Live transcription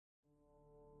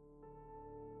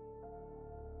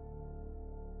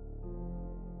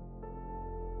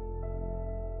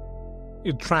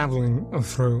you're traveling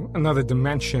through another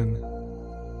dimension.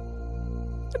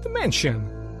 A dimension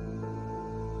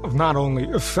of not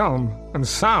only film and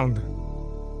sound,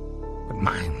 but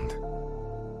mind.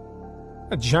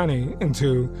 A journey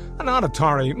into an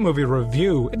auditory movie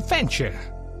review adventure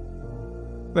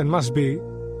that must be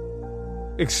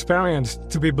experienced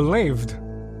to be believed.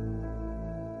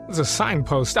 There's a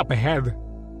signpost up ahead.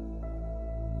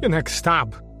 Your next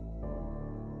stop,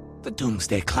 the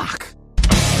Doomsday Clock.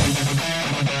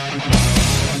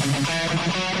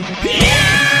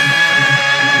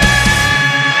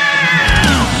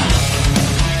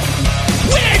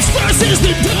 Wicks versus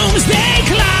the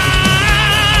Doomsday Clock!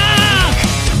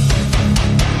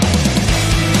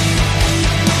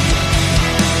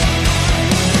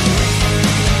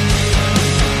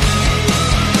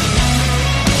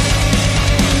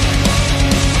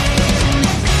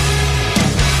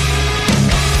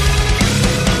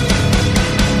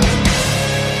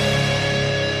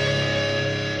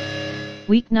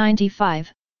 Week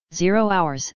 95, 0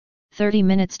 hours, 30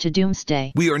 minutes to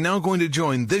Doomsday. We are now going to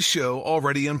join this show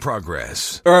already in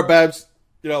progress. All right, Babs.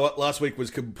 You know what? Last week was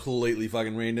completely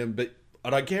fucking random, but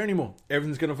I don't care anymore.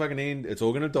 Everything's going to fucking end. It's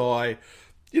all going to die.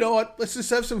 You know what? Let's just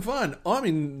have some fun. I'm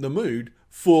in the mood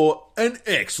for an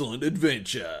excellent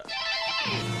adventure.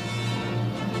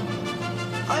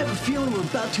 I have a feeling we're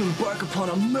about to embark upon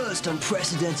a most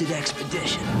unprecedented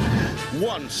expedition.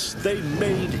 Once they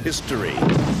made history.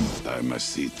 I must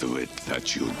see to it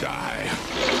that you die.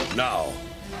 Now,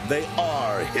 they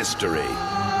are history.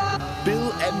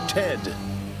 Bill and Ted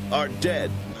are dead.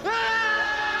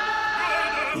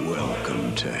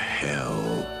 Welcome to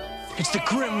hell. It's the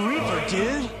Grim Reaper,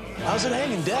 dude. How's it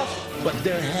hanging, Death? But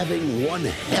they're having one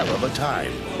hell of a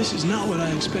time. This is not what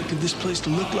I expected this place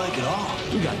to look like at all.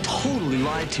 We got totally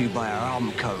lied to by our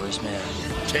album covers, man.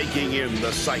 Taking in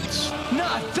the sights.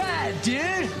 Not bad,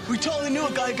 dude. We totally knew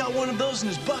a guy got one of those in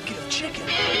his bucket of chicken.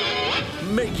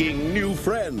 Making new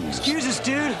friends. Excuse us,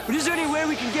 dude, but is there any way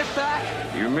we can get back?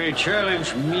 You may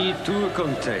challenge me to a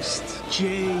contest.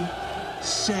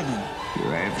 J7. You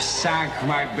have sunk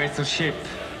my battleship.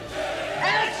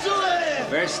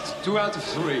 Excellent! Best 2 out of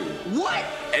 3. What?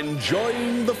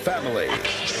 Enjoying the family.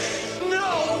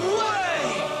 No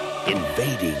way!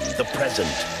 Invading the present.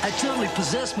 I totally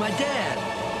possessed my dad.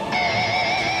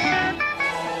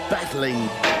 Battling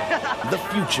the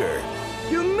future.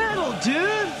 You're metal,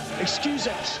 dude! Excuse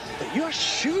us, but your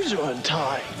shoes are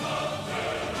untied.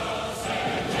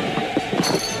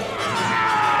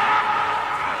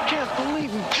 Can't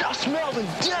believe we just smelled in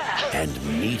death!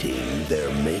 And meeting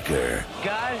their maker.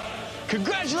 Guy,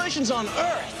 congratulations on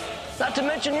Earth! Not to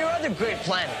mention your other great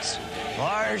planets.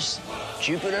 Mars,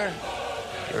 Jupiter,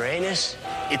 Uranus.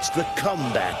 It's the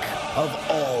comeback of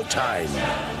all time.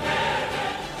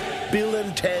 Bill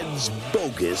and Ted's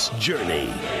Bogus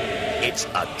Journey. It's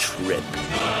a trip.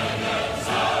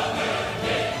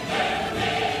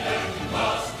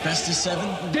 Best of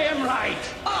 7? Damn right!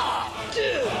 Ah,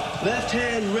 dude! Left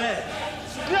hand red.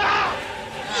 Ah!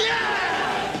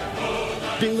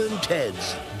 Yeah! Bill and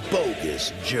Ted's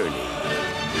Bogus Journey.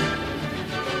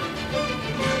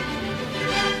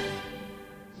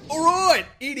 Alright,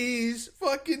 it is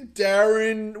fucking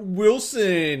Darren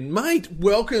Wilson. Mate,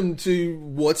 welcome to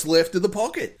What's Left of the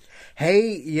Pocket.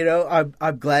 Hey, you know,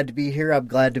 I'm glad to be here. I'm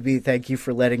glad to be. Thank you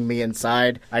for letting me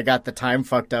inside. I got the time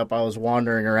fucked up. I was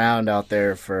wandering around out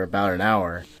there for about an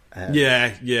hour.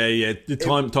 Yeah. The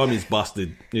time is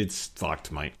busted. It's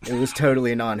fucked, mate. It was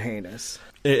totally non-heinous.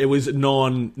 It was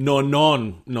non-heinous,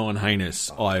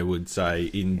 I would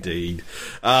say, indeed.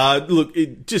 Look,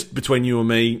 just between you and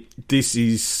me, this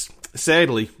is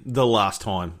sadly the last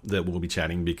time that we'll be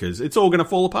chatting because it's all going to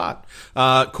fall apart.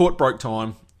 Court broke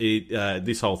time.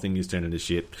 This whole thing is turning to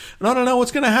shit. And I don't know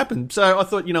what's going to happen. So I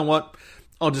thought, you know what?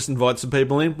 I'll just invite some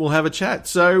people in. We'll have a chat.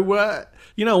 So,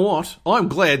 you know what? I'm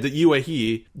glad that you are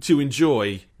here to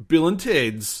enjoy Bill and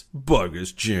Ted's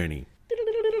Bogus Journey.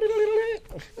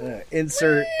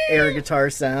 Insert air guitar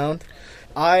sound.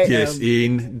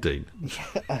 Indeed.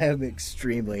 I am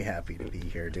extremely happy to be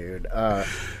here, dude.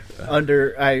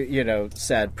 Under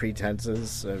sad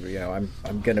pretenses.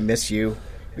 I'm gonna miss you.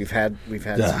 We've had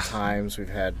some times. We've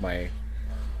had my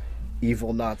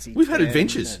evil Nazi. We've had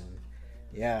adventures.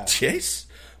 Yeah. Yes.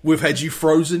 We've had you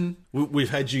frozen. We've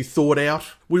had you thawed out.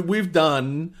 We've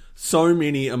done so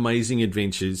many amazing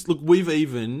adventures. Look, we've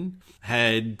even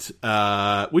had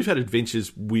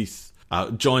adventures with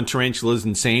giant tarantulas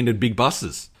and sand and big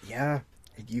buses. Yeah.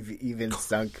 You've even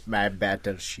sunk my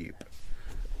battleship.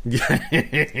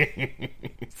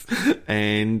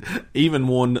 And even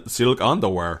worn silk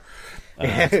underwear.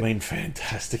 It's been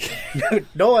fantastic.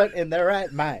 No one in their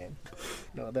right mind.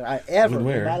 No, that I ever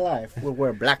in my life will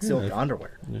wear black silk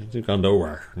underwear. Silk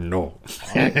underwear. No.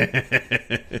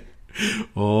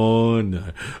 Oh, no.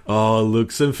 Oh,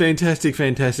 look, some fantastic,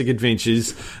 fantastic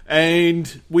adventures.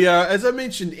 And we are, as I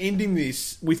mentioned, ending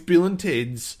this with Bill and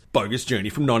Ted's Bogus Journey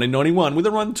from 1991 with a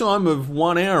runtime of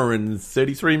 1 hour and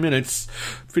 33 minutes,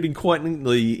 fitting quite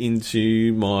neatly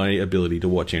into my ability to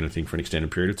watch anything for an extended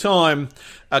period of time.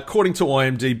 According to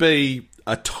IMDb,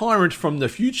 a tyrant from the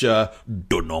future,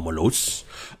 Donomalus,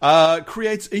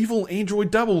 creates evil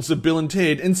android doubles of Bill and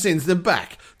Ted and sends them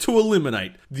back to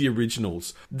eliminate the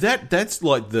originals. That's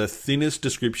like the thinnest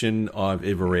description I've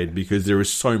ever read, because there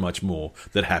is so much more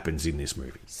that happens in this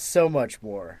movie. So much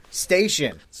more.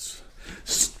 Station.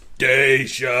 Just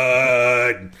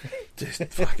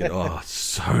fucking,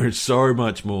 so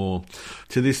much more.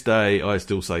 To this day, I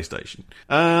still say station.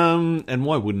 And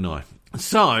why wouldn't I?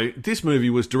 So, this movie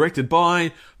was directed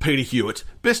by Peter Hewitt,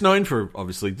 best known for,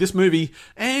 obviously, this movie,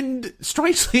 and,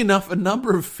 strangely enough, a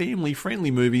number of family-friendly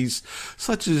movies,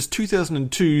 such as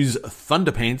 2002's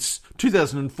Thunderpants,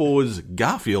 2004's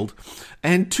Garfield,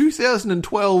 and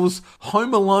 2012's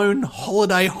Home Alone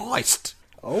Holiday Heist.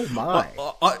 Oh, my.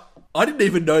 I didn't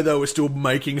even know they were still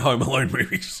making Home Alone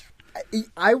movies.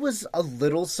 I was a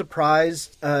little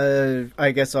surprised.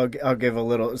 I guess I'll give a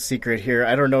little secret here.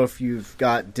 I don't know if you've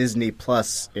got Disney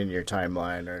Plus in your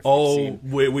timeline, or if you've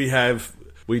seen...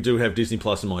 we do have Disney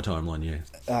Plus in my timeline.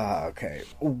 Yeah. Okay.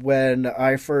 When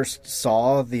I first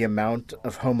saw the amount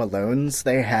of Home Alones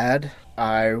they had,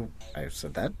 I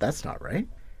said that's not right.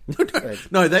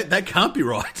 No, that can't be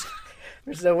right.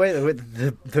 There's no way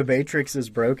the Matrix is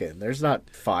broken. There's not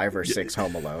 5 or 6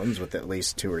 Home Alones with at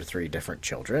least 2 or 3 different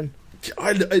children.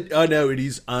 I know it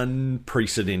is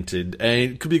unprecedented,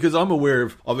 and because I'm aware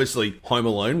of, obviously, Home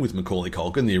Alone with Macaulay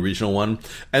Culkin, the original one,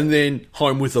 and then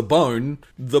Home with a Bone,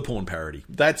 the porn parody.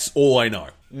 That's all I know.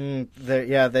 I mean,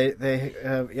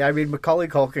 Macaulay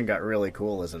Culkin got really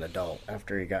cool as an adult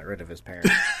after he got rid of his parents.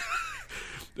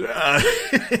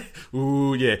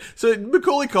 Ooh, yeah. So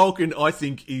Macaulay Culkin, I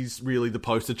think, is really the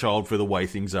poster child for the way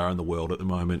things are in the world at the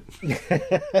moment.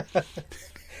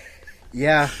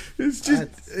 Yeah. It's just,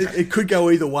 it could go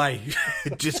either way.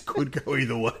 It just could go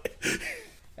either way.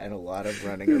 And a lot of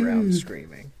running around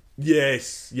screaming.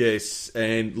 Yes,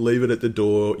 and leave it at the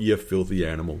door, you filthy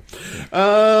animal.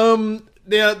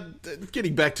 Now,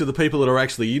 getting back to the people that are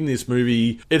actually in this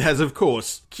movie, it has, of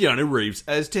course, Keanu Reeves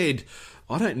as Ted.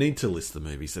 I don't need to list the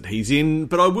movies that he's in,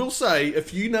 but I will say a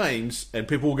few names, and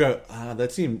people will go,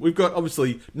 that's him. We've got,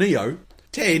 obviously, Neo,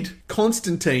 Ted,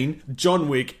 Constantine, John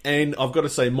Wick, and I've got to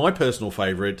say my personal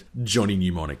favourite, Johnny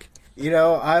Mnemonic. You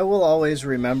know, I will always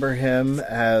remember him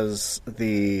as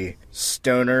the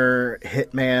stoner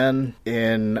hitman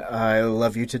in I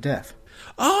Love You to Death.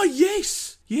 Oh,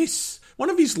 yes. One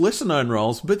of his lesser-known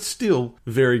roles, but still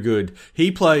very good.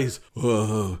 He plays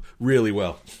really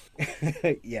well.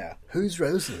 Yeah. Who's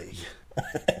Rosalie?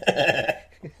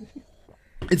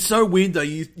 It's so weird though.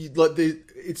 You like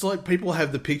it's like people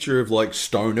have the picture of like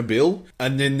Stoner Bill,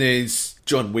 and then there's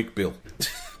John Wick Bill,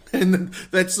 and then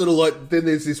that's sort of like then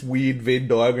there's this weird Venn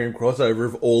diagram crossover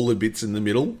of all the bits in the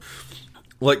middle.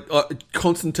 Like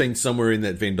Constantine's somewhere in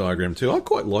that Venn diagram too. I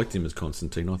quite liked him as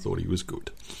Constantine. I thought he was good.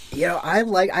 You know,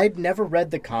 I'd never read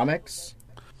the comics.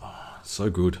 Oh, so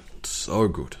good.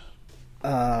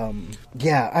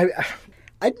 Yeah,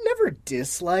 I'd never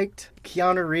disliked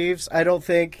Keanu Reeves. I don't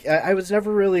think I was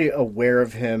never really aware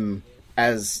of him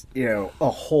as, you know,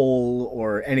 a whole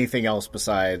or anything else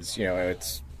besides, you know,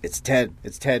 it's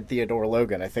Ted Theodore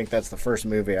Logan. I think that's the first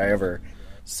movie I ever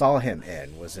saw him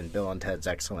in, was in Bill and Ted's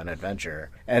Excellent Adventure.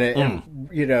 And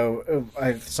you know,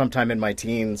 sometime in my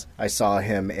teens, I saw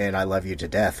him in I Love You to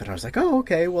Death, and I was like, oh,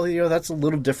 okay, well, you know, that's a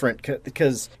little different,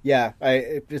 because, yeah,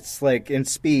 it's like in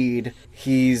Speed,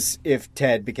 he's if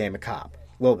Ted became a cop.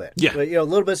 A little bit. Yeah. But, you know, a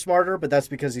little bit smarter, but that's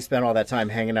because he spent all that time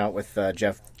hanging out with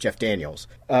Jeff Daniels.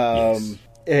 Yes.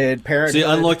 And Parenthood. See,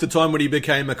 unlike the time when he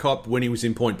became a cop when he was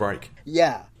in Point Break.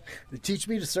 Yeah. Teach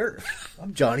me to surf.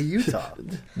 I'm Johnny Utah.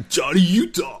 Johnny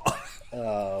Utah.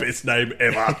 Best name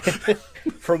ever.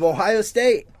 From Ohio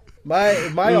State. My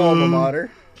alma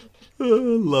mater. I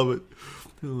love it.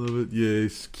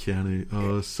 Yes, Keanu.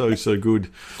 Oh, so good.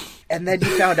 And then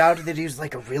you found out that he was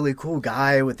like a really cool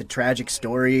guy with a tragic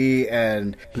story,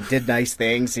 and he did nice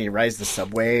things, and he rides the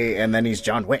subway, and then he's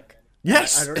John Wick.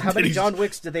 Yes. I don't know, how many John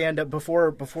Wicks did they end up,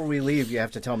 before we leave, you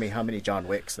have to tell me how many John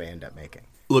Wicks they end up making.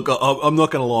 Look, I'm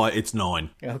not going to lie, it's 9.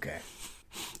 Okay.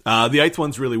 The 8th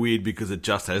one's really weird because it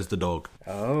just has the dog.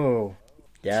 Oh.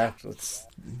 Yeah, it's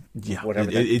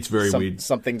whatever. It's very weird.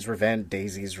 Something's revenge,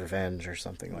 Daisy's revenge, or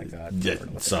something like that. Yeah,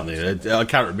 something. I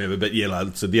can't remember, but yeah,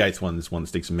 like, so the eighth one is one that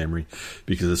sticks in memory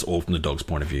because it's all from the dog's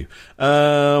point of view.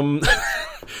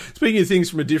 Speaking of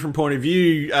things from a different point of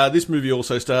view, this movie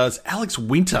also stars Alex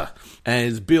Winter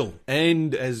as Bill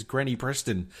and as Granny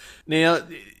Preston. Now,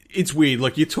 it's weird.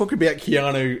 Like, you talk about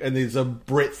Keanu, and there's a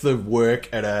breadth of work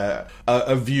and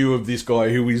a view of this guy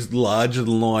who is larger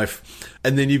than life.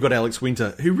 And then you've got Alex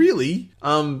Winter, who really,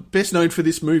 best known for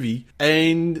this movie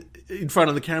and in front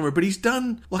of the camera, but he's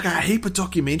done like a heap of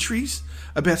documentaries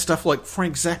about stuff like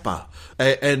Frank Zappa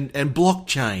and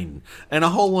blockchain and a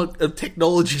whole lot of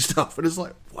technology stuff. And it's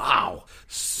like, wow,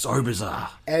 so bizarre.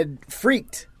 And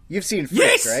Freaked. You've seen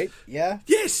Freaked, right? Yeah.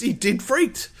 Yes, he did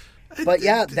Freaked. But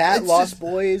yeah, that Lost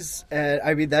Boys,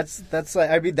 I mean, that's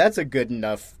a good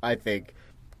enough, I think,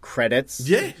 credits.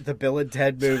 Yeah. The Bill and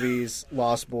Ted movies,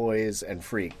 Lost Boys, and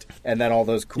Freaked. And then all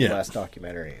those cool-ass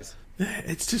documentaries. Yeah,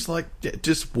 it's just like,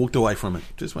 just walked away from it.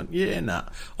 Just went, nah.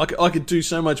 I could do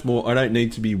so much more. I don't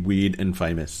need to be weird and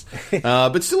famous.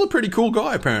 But still a pretty cool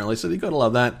guy, apparently, so you've got to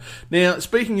love that. Now,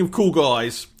 speaking of cool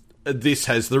guys, this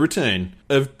has the return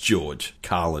of George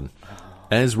Carlin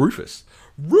as Rufus.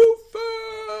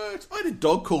 I had a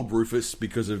dog called Rufus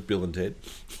because of Bill and Ted.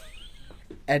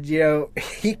 And, you know,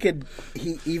 he can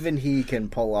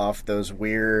pull off those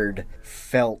weird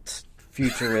felt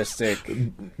futuristic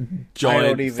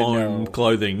giant foam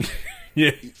clothing.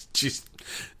 Yeah, just.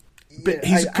 But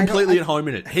he's completely at home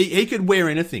in it. He could wear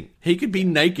anything. He could be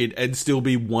naked and still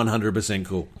be 100%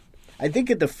 cool. I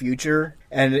think in the future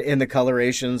and in the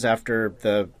colorations after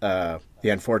the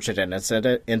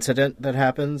unfortunate incident that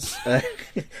happens at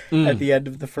the end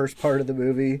of the first part of the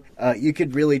movie, you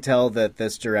could really tell that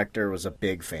this director was a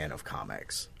big fan of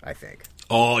comics, I think.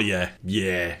 Oh, yeah.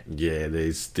 There's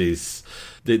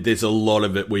a lot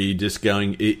of it where you're just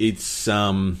going, it's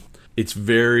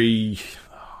very...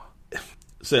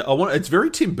 So it's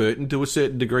very Tim Burton to a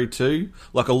certain degree too.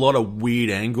 Like a lot of weird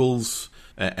angles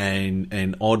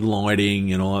and odd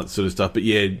lighting and all that sort of stuff. But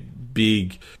yeah,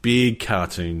 big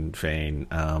cartoon fan.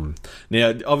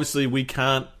 Now, obviously, we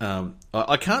can't.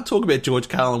 I can't talk about George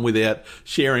Carlin without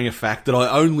sharing a fact that I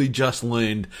only just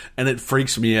learned, and it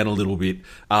freaks me out a little bit.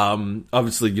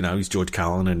 Obviously, you know, he's George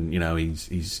Carlin, and you know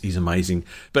he's amazing.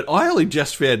 But I only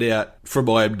just found out from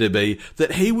IMDb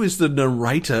that he was the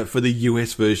narrator for the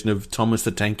US version of Thomas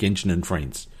the Tank Engine and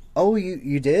Friends. Oh,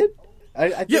 you did? I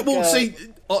think, yeah. Well, see,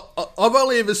 I've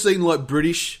only ever seen like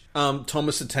British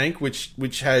Thomas the Tank,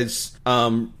 which has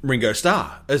Ringo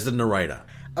Starr as the narrator.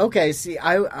 Okay, see,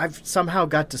 I've somehow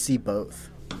got to see both.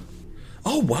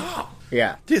 Oh, wow.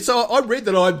 Yeah. So I read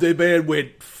that IMDb and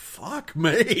went, fuck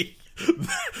me.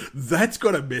 That's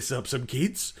got to mess up some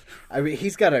kids. I mean,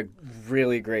 he's got a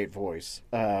really great voice.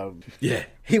 Yeah.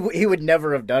 He would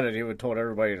never have done it. He would have told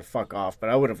everybody to fuck off, but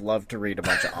I would have loved to read a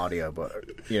bunch of audiobooks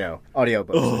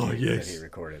that he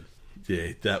recorded.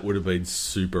 Yeah, that would have been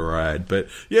super rad. But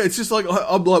yeah, it's just like,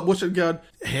 I'm like watching going,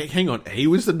 hang on, he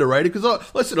was the narrator?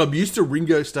 Because listen, I'm used to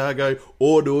Ringo Starr go,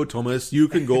 oh no, Thomas, you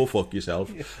can go fuck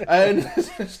yourself. And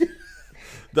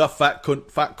the fat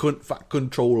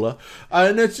controller.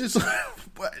 And it's just like,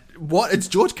 what? It's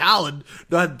George Carlin.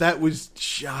 That was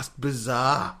just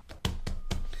bizarre.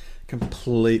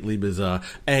 Completely bizarre.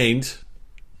 And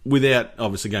without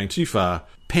obviously going too far,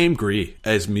 Pam Grier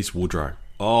as Ms.Wardroe.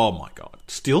 Oh my god.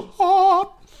 Still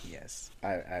hot. Yes.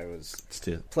 I was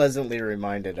pleasantly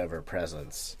reminded of her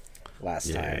presence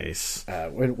last time.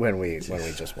 When we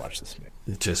just watched this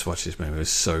movie. Just watched this movie. It was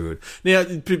so good. Now,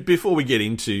 before we get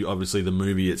into, obviously, the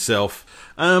movie itself,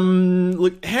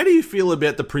 look, how do you feel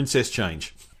about the princess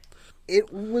change?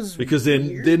 It was because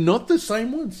they're not the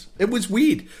same ones. It was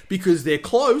weird because they're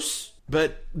close,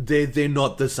 but they're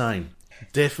not the same.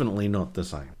 Definitely not the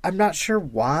same. I'm not sure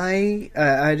why.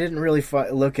 I didn't really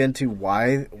look into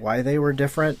why they were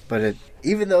different, but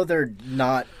even though they're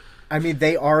not, I mean,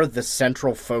 they are the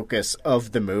central focus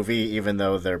of the movie, even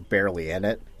though they're barely in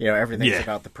it. You know, everything's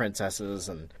about the princesses,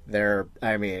 and they're,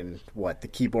 I mean, the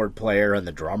keyboard player and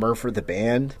the drummer for the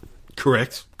band.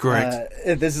 Correct.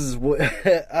 This is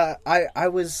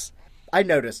I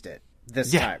noticed it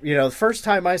this time. You know, the first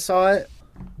time I saw it,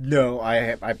 no,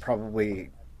 I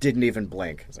probably didn't even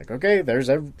blink. It's like, okay, there's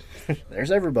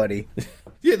everybody.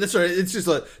 Yeah, that's right. It's just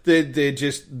like they're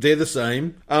the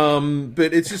same.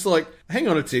 But it's just like, hang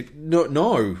on a tick.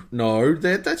 No,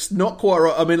 that's not quite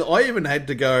right. I mean, I even had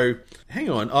to go, hang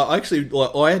on. I had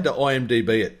to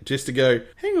IMDb it just to go,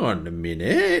 hang on a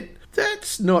minute.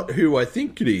 That's not who I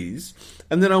think it is.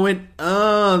 And then I went,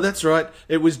 that's right.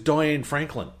 It was Diane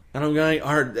Franklin. And I'm going,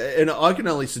 and I can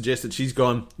only suggest that she's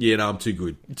gone, yeah, no, I'm too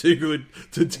good to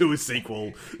do a sequel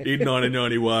in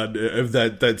 1991 of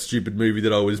that stupid movie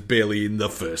that I was barely in the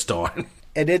first time.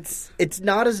 And it's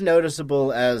not as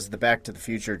noticeable as the Back to the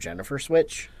Future Jennifer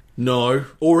switch. No,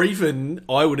 or even,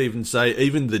 I would even say,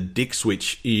 even the dick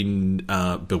switch in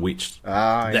Bewitched.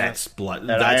 That's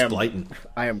blatant.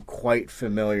 I am quite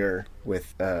familiar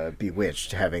with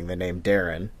Bewitched having the name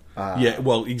Darren. Yeah,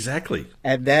 well, exactly.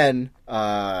 And then,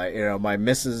 my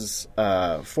missus'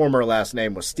 former last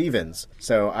name was Stevens,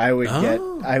 so I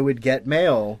would get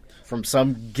mail from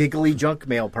some giggly junk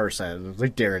mail person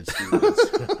like Darren Stevens.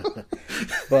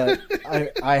 But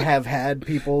I have had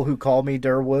people who call me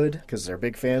Durwood because they're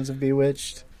big fans of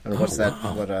Bewitched. Or what's that?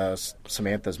 Wow. What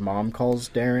Samantha's mom calls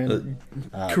Darren?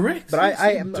 Correct. But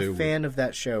I am a fan of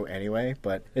that show anyway.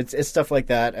 But it's stuff like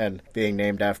that, and being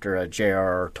named after a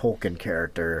J.R.R. Tolkien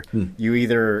character, you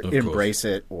either embrace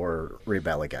it or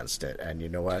rebel against it. And you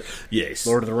know what? Yes.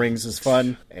 Lord of the Rings is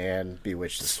fun, and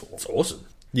Bewitched is cool. It's awesome.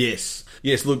 Yes.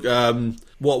 Look,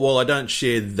 while I don't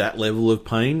share that level of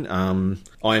pain,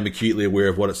 I am acutely aware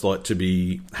of what it's like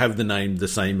to have the name the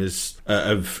same as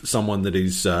of someone that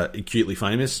is acutely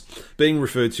famous, being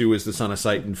referred to as the son of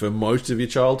Satan for most of your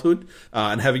childhood,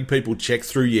 and having people check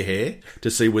through your hair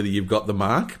to see whether you've got the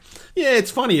mark. Yeah,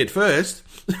 it's funny at first,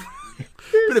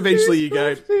 but eventually you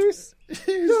go,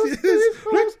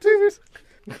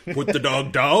 put the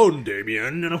dog down,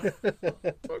 Damien.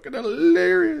 Fucking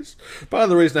hilarious. Part of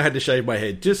the reason I had to shave my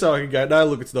head, just so I could go, no,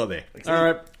 look, it's not there. All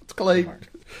right, it's clean.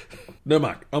 No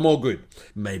mark. I'm all good.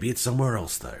 Maybe it's somewhere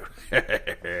else, though.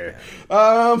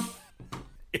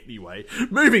 Anyway,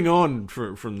 moving on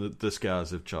from the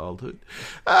scars of childhood.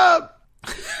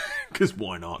 Because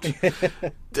why not?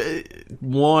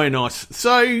 Why not?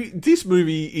 So, this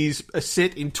movie is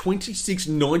set in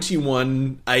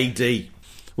 2691 AD.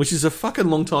 Which is a fucking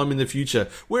long time in the future.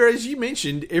 Whereas you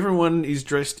mentioned, everyone is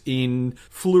dressed in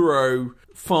fluoro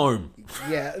foam.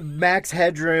 Yeah, Max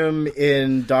Headroom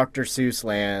in Dr. Seuss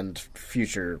land,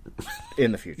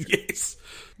 in the future. Yes.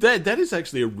 That is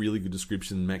actually a really good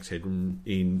description, Max Headroom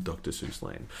in Dr. Seuss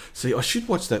land. See, I should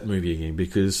watch that movie again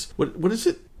because, what is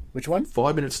it? Which one?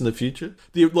 5 Minutes in the Future?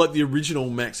 The original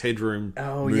Max Headroom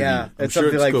movie. Yeah. It's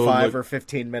something like 5 or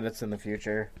 15 minutes in the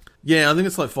future. Yeah, I think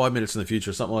it's like 5 minutes in the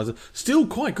future or something like that. Still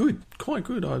quite good. Quite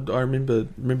good. I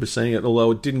remember seeing it,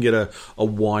 although it didn't get a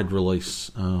wide release.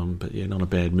 But yeah, not a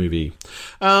bad movie.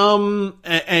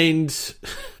 And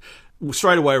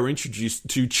straight away we're introduced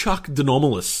to Chuck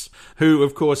Denomalous, who,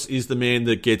 of course, is the man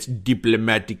that gets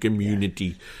diplomatic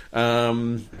immunity.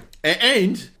 And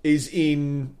is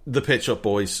in the Pet Shop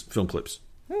Boys film clips.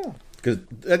 Because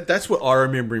that's what I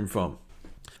remember him from.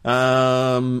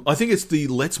 I think it's the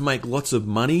Let's Make Lots of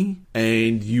Money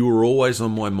and You Were Always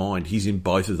on My Mind. He's in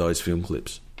both of those film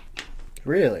clips.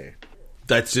 Really?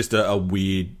 That's just a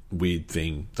weird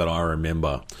thing that I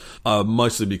remember.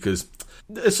 Mostly because,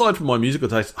 aside from my musical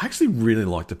taste, I actually really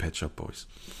like the Pet Shop Boys.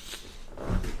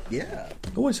 Yeah.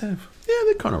 Always have. Yeah,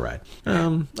 they're kind of rad.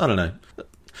 I don't know.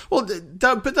 Well,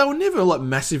 but they were never like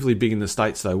massively big in the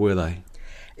States, though, were they?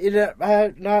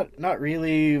 Not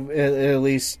really, at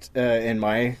least in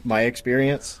my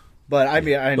experience. But I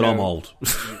mean, I know. But I'm old.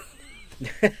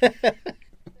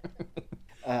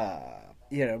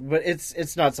 But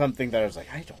it's not something that I was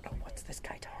like, I don't know what's this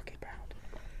guy talking about.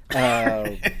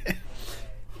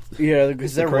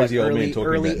 Because they're crazy old early man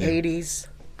talking about 80s,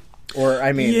 or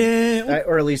I mean, yeah,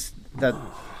 or at least that.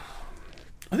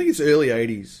 I think it's early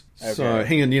 80s. Okay. So,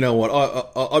 hang on, you know what?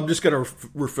 I'm just going to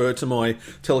refer to my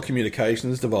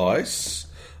telecommunications device,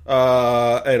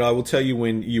 and I will tell you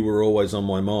when You Were Always on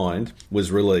My Mind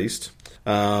was released,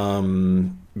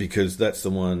 because that's the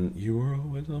one, You Were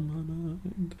Always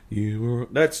on My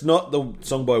Mind. That's not the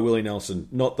song by Willie Nelson,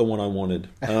 not the one I wanted.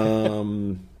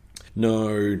 No,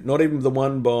 not even the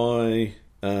one by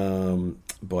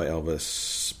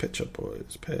Elvis, Pet Shop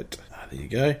Boys, Pet. There you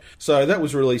go. So that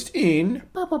was released in...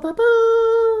 fuck off.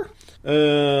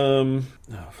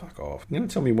 You're going to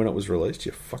tell me when it was released,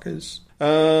 you fuckers?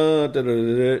 No,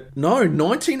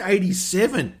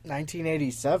 1987.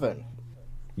 1987?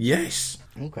 Yes.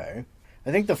 Okay.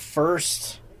 I think the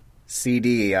first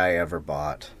CD I ever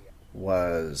bought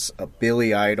was a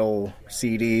Billy Idol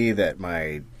CD that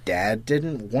my dad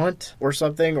didn't want or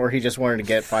something, or he just wanted to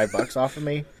get $5 off of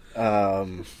me. I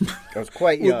was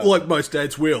quite young. Like most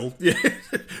dads will. Yeah.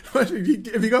 Have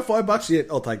you got $5 yet?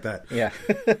 I'll take that. Yeah.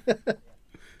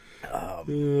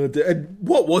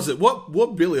 What was it?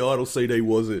 What Billy Idol CD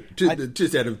was it?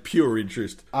 Just out of pure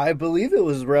interest. I believe it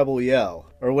was Rebel Yell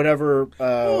or whatever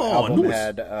album nice.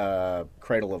 had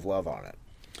Cradle of Love on it.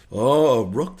 Oh,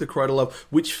 Rock the Cradle of Love,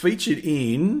 which featured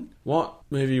in... What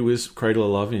movie was Cradle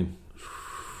of Love in?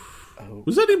 Oh.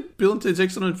 Was that in Bill and Ted's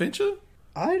Excellent Adventure?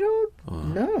 I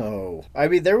don't know. I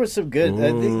mean, there was some good...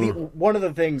 one of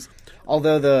the things,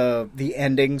 although the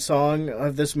ending song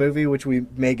of this movie, which we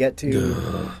may get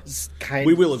to, is kind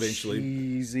we will eventually.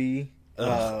 Cheesy.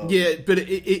 Yeah, but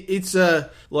it's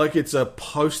a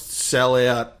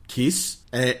post-sellout Kiss,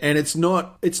 and it's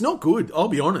not good. I'll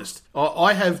be honest.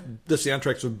 I have the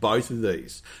soundtracks of both of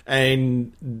these,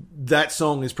 and that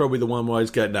song is probably the one where I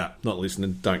just go, nah, not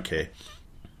listening, don't care.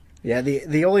 Yeah,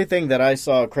 the only thing that I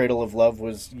saw Cradle of Love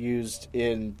was used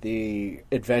in The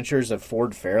Adventures of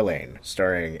Ford Fairlane,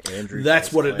 starring Andrew.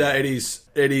 That's what it is.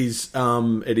 It is,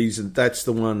 and that's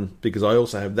the one, because I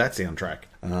also have that soundtrack.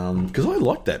 Because I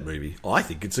like that movie. I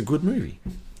think it's a good movie.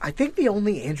 I think the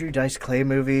only Andrew Dice Clay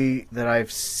movie that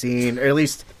I've seen, or at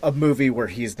least a movie where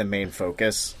he's the main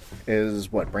focus, is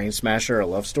Brain Smasher, A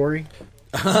Love Story?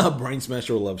 Brain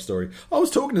Smasher, A Love Story. I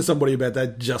was talking to somebody about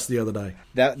that just the other day.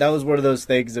 That was one of those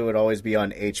things that would always be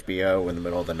on HBO in the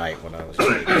middle of the night when I was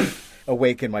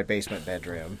awake in my basement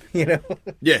bedroom, you know?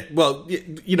 Yeah, well,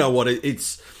 you know what,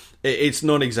 it's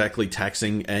not exactly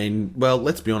taxing, and, well,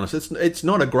 let's be honest, it's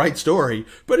not a great story,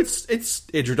 but it's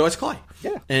Andrew Dice Clay.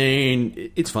 Yeah. And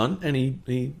it's fun, and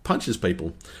he punches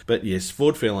people. But yes,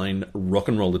 Ford Fairlane, Rock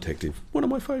and Roll Detective, one of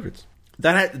my favourites.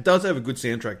 That does have a good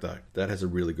soundtrack, though. That has a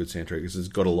really good soundtrack, because it's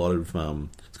got a lot of...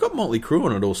 it's got Motley Crue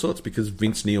on it, all sorts, because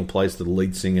Vince Neil plays the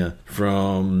lead singer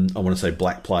from, I want to say,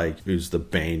 Black Plague, who's the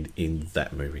band in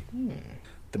that movie.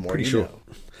 The more Pretty you know.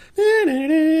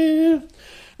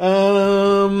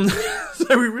 So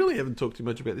we really haven't talked too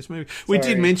much about this movie. We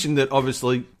did mention that,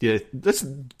 obviously, yeah, this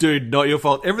dude, not your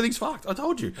fault. Everything's fucked. I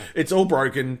told you. It's all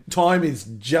broken. Time is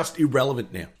just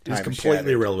irrelevant now. It's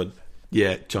completely irrelevant.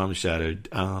 Yeah, time is shattered.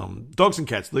 Dogs and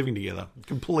cats living together.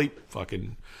 Complete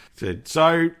fucking...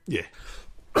 So, yeah.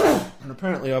 And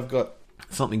apparently I've got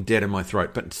something dead in my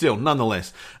throat, but still,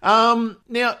 nonetheless. Now,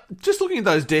 just looking at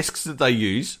those desks that they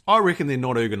use, I reckon they're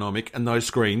not ergonomic, and those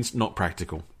screens, not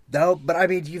practical. No, but I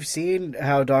mean, you've seen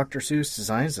how Dr. Seuss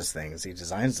designs his things. He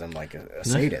designs them like a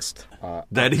sadist.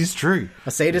 That is true.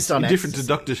 A sadist on different ecstasy, to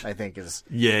Dr. I think is...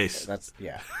 Yes. That's,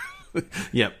 yeah.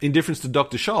 Yeah, in difference to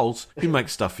Dr. Scholes, who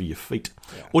makes stuff for your feet.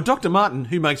 Yeah. Or Dr. Martin,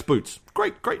 who makes boots.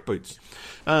 Great boots.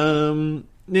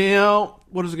 Now,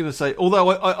 what was I going to say? Although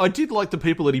I did like the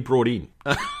people that he brought in.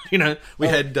 You know, we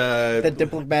had... the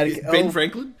diplomatic... Ben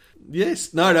Franklin?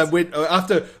 Yes. No,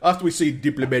 after we see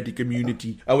diplomatic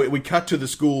immunity, we cut to the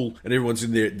school and everyone's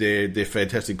in their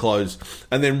fantastic clothes,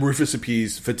 and then Rufus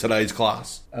appears for today's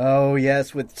class. Oh,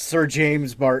 yes, with Sir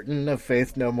James Martin of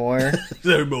Faith No More.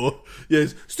 No more.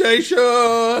 Yes.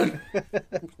 Station!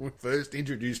 We're first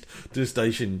introduced to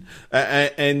Station.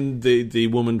 And the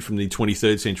woman from the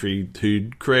 23rd century who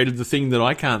created the thing that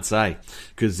I can't say,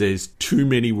 because there's too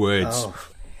many words. Oh.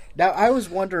 Now, I was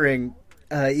wondering...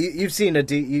 you've seen a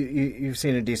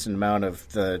decent amount of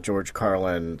the George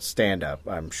Carlin stand-up,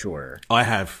 I'm sure. I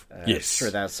have, yes. I'm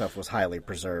sure that stuff was highly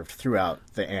preserved throughout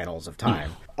the annals of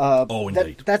time.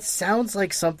 Indeed. That sounds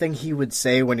like something he would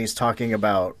say when he's talking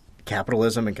about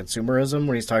capitalism and consumerism,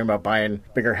 when he's talking about buying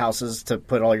bigger houses to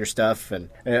put all your stuff. And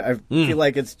I feel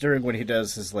like it's during when he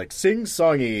does his, like,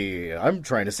 sing-songy, I'm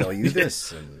trying to sell you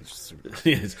this. And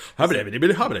yes.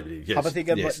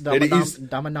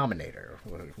 Denominator.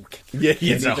 Yeah,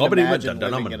 yes. Can't even imagine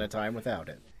living in a time without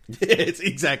it. Yes,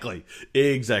 exactly.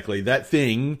 That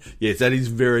thing, yes, that is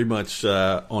very much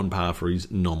on par for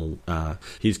his normal,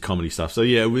 his comedy stuff. So,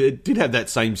 yeah, it did have that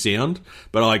same sound,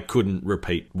 but I couldn't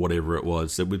repeat whatever it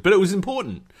was. But it was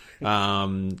important,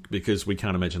 because we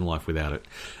can't imagine life without it.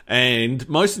 And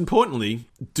most importantly,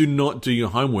 do not do your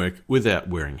homework without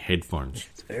wearing headphones.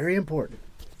 It's very important.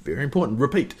 Very important.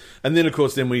 Repeat. And then, of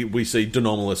course, we see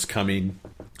Denomalus come in,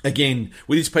 again,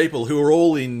 with his people who are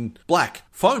all in black.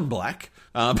 Foam black.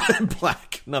 But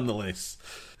black, nonetheless.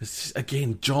 It's,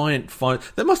 again, giant foam.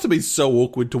 That must have been so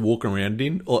awkward to walk around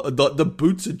in. The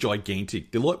boots are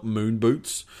gigantic. They're like moon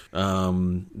boots,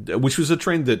 which was a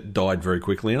trend that died very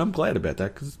quickly, and I'm glad about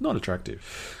that, because it's not attractive.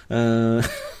 I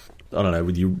don't know,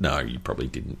 with you... No, you probably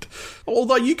didn't.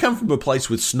 Although you come from a place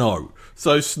with snow,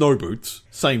 so snow boots,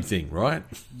 same thing, right?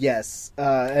 Yes,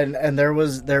 and there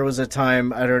was a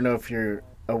time, I don't know if you're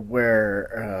aware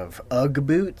of Ugg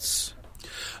boots.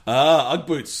 Ugg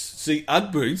boots. See,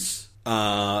 Ugg boots,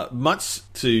 much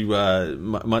to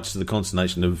the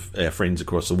consternation of our friends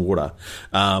across the water,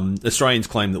 Australians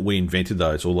claim that we invented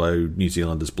those, although New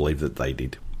Zealanders believe that they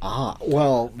did.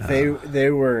 Well, they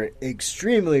were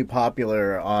extremely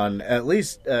popular on at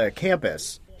least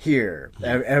campus here.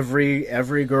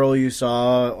 Every girl you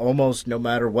saw, almost no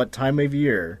matter what time of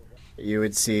year, you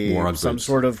would see some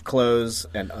sort of clothes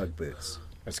and Ugg boots.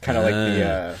 It's kind of like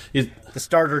the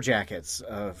starter jackets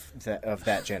of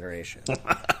that generation.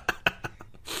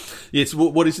 Yes,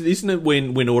 what is it? Isn't it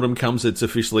when autumn comes, it's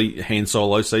officially Han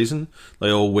Solo season? They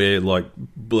all wear like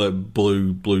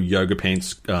blue yoga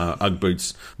pants, Ugg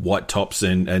boots, white tops,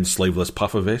 and sleeveless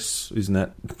puffer vests. Isn't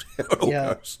that how it all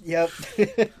goes? Yep.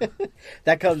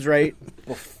 That comes right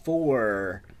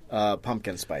before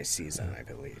pumpkin spice season, I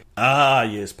believe. Ah,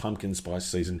 yes, pumpkin spice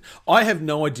season. I have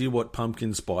no idea what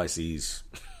pumpkin spice is.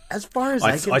 As far as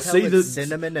I can tell, it's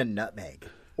cinnamon and nutmeg.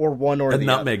 Or one or the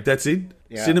nutmeg, other. That's it?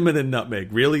 Yeah. Cinnamon and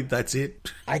nutmeg. Really? That's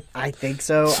it? I think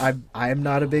so. I'm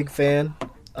not a big fan.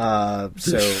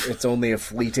 So it's only a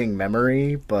fleeting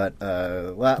memory, but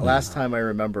last time I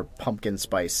remember pumpkin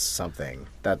spice something.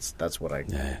 That's what I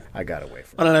got away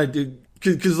from. I don't know, dude.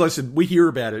 Because like I said, we hear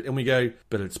about it and we go,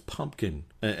 but it's pumpkin.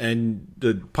 And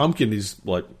the pumpkin is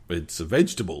like, it's a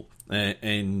vegetable.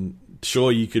 And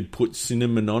sure, you could put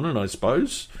cinnamon on it, I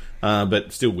suppose.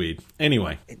 But still weird.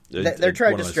 Anyway, they're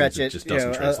trying to stretch it. Just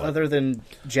doesn't translate. Other than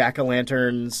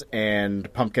jack-o'-lanterns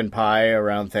and pumpkin pie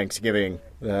around Thanksgiving,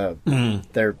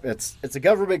 it's a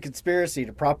government conspiracy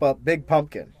to prop up Big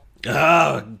Pumpkin.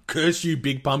 Ah, curse you,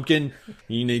 Big Pumpkin!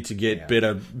 You need to get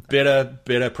better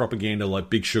propaganda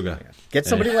like Big Sugar. Yeah. Get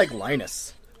somebody like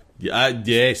Linus.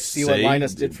 Yes. See what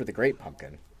Linus did for the Great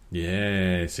Pumpkin.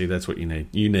 Yeah, see, that's what you need.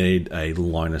 You need a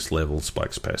Linus-level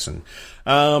spokesperson.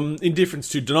 In difference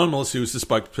to Denominalist, who is the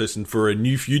spokesperson for a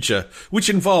new future, which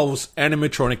involves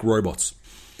animatronic robots.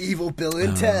 Evil Bill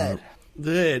and Ted.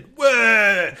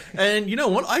 And you know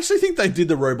what? I actually think they did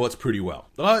the robots pretty well.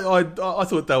 I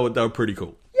thought they were pretty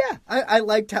cool. Yeah, I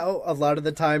liked how a lot of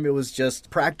the time it was just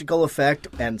practical effect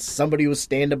and somebody was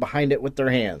standing behind it with their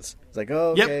hands. It's like,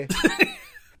 oh, okay.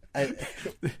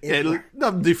 Yep.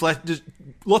 Nothing too flat, just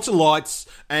lots of lights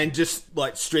and just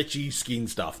like stretchy skin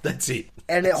stuff. That's it.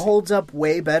 And it holds up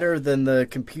way better than the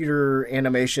computer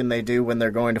animation they do when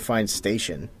they're going to find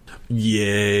Station.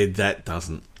 Yeah, that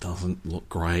doesn't look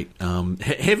great.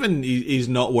 Heaven is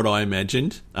not what I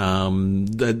imagined.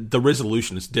 The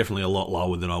resolution is definitely a lot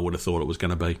lower than I would have thought it was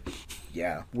going to be.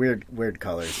 Yeah, weird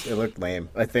colors. It looked lame.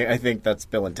 I think that's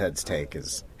Bill and Ted's take.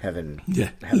 Is Heaven?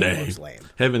 Yeah, Heaven looks lame.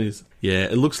 Heaven is. Yeah,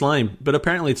 it looks lame. But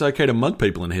apparently, it's okay to mug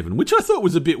people in heaven, which I thought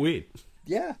was a bit weird.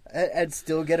 Yeah, and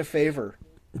still get a favor.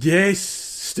 Yes,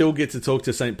 still get to talk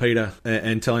to St. Peter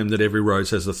and tell him that every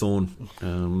rose has a thorn.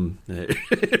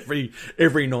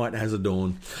 Every night has a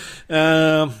dawn.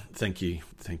 Thank you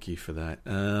for that.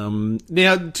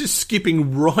 Now, just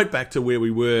skipping right back to where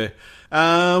we were.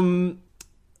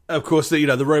 Of course,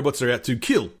 the robots are out to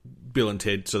kill Bill and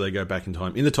Ted, so they go back in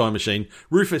time in the time machine.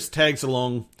 Rufus tags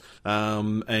along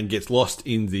and gets lost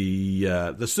in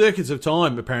the circuits of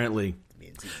time. Apparently,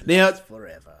 now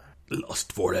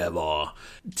lost forever.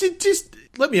 Just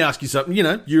let me ask you something.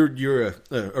 You're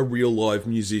a real live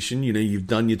musician. You've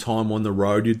done your time on the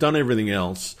road. You've done everything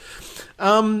else.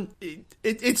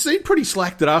 It seemed pretty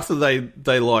slack that after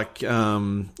they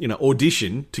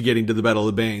audition to get into the Battle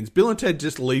of the Bands, Bill and Ted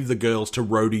just leave the girls to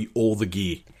roadie all the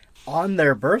gear. On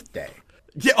their birthday.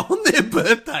 Yeah, on their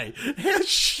birthday. How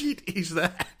shit is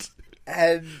that?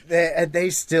 And they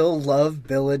still love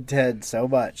Bill and Ted so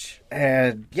much.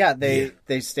 And yeah, they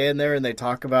stand there and they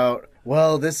talk about,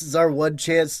 well, this is our one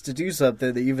chance to do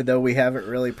something, even though we haven't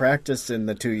really practiced in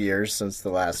the 2 years since the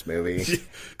last movie.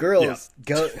 Girls,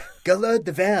 go load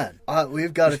the van.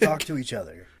 We've got to talk to each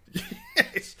other.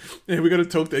 Yes. Yeah, we've got to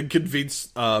talk and convince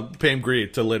Pam Grier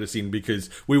to let us in because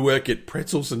we work at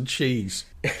Pretzels and Cheese.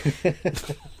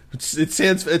 It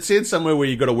sounds somewhere where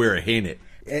you got to wear a hairnet.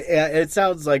 It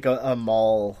sounds like a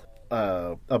mall,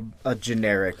 a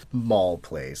generic mall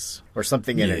place or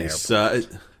something in an airport.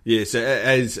 Yes,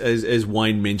 as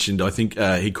Wayne mentioned, I think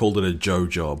he called it a Joe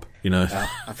job.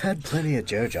 I've had plenty of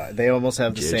Joe jobs. They almost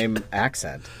have the same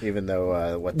accent, even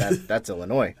though that's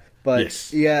Illinois. But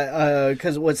yes. Yeah,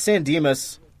 because with San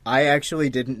Dimas, I actually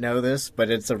didn't know this, but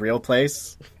it's a real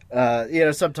place.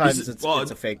 Sometimes it's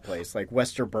a fake place, like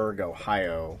Westerburg,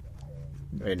 Ohio.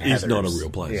 It's not a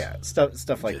real place. Yeah,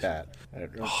 stuff like that.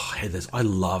 Heathers! I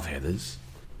love Heathers.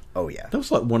 Oh yeah, that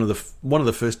was like one of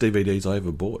the first DVDs I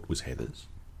ever bought was Heathers.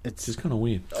 It's just kind of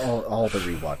weird. All the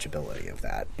rewatchability of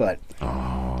that, but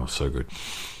so good.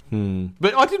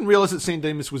 But I didn't realize that San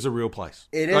Dimas was a real place.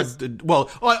 It is.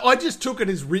 I just took it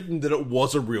as written that it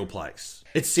was a real place.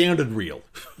 It sounded real.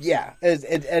 Yeah,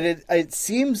 it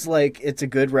seems like it's a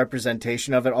good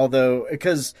representation of it. Although,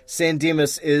 because San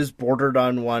Dimas is bordered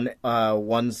on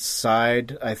one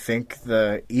side, I think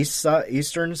the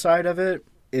eastern side of it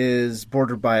is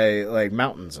bordered by like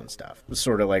mountains and stuff. It's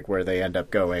sort of like where they end up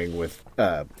going with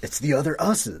it's the other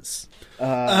us's.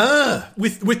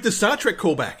 With the Star Trek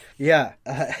callback. Yeah.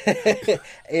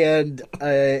 And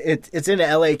it's in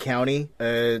LA County.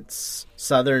 It's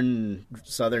Southern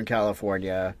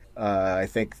California. I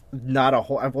think not a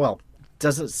whole, well,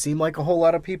 doesn't seem like a whole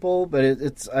lot of people,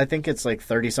 but I think it's like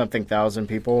 30-something thousand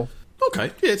people.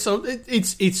 Okay, yeah, so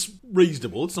it's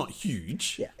reasonable. It's not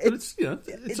huge. Yeah, but it's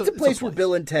it's a place where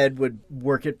Bill and Ted would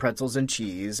work at Pretzels and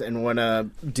Cheese and want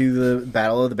to do the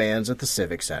Battle of the Bands at the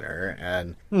Civic Center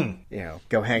and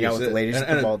go hang out with the ladies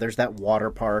at the ball. There's that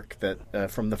water park that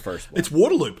from the first one. It's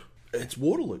Waterloop.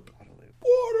 Waterloop.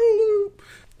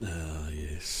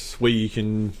 Yes, where you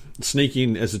can sneak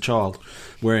in as a child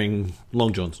wearing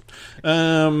long johns,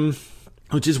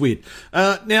 which is weird.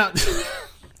 Now.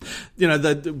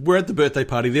 We're at the birthday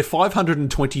party. Their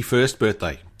 521st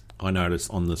birthday, I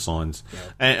noticed on the signs,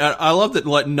 and I love that.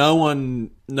 Like no one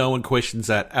questions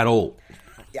that at all.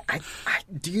 Yeah,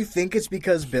 do you think it's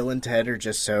because Bill and Ted are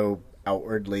just so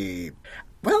outwardly?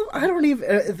 Well, I don't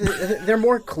even. They're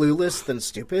more clueless than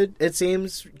stupid. It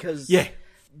seems because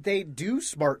they do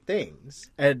smart things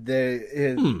and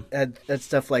and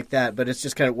stuff like that, but it's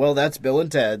just kind of, well, that's Bill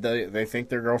and Ted. They think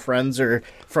their girlfriends are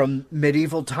from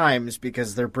medieval times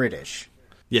because they're British.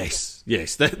 Yes,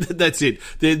 that's it.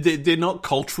 They're not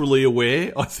culturally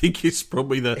aware, I think is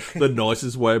probably the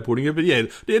nicest way of putting it. But yeah,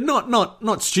 they're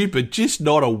not stupid, just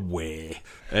not aware.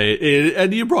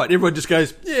 And you're right. Everyone just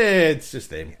goes, yeah, it's just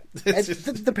them.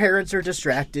 The parents are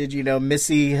distracted.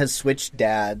 Missy has switched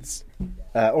dads.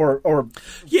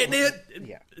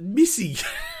 Missy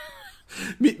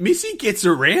gets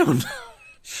around.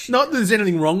 Not that there's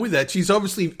anything wrong with that. She's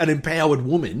obviously an empowered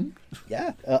woman.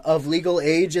 Yeah, of legal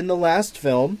age in the last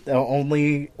film.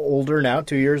 Only older now,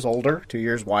 2 years older, 2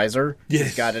 years wiser. Yes.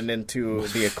 She's gotten into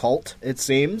the occult, it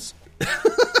seems.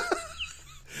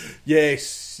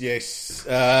 Yes.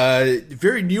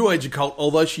 Very new age occult,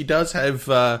 although she does have,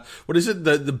 what is it,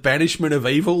 the banishment of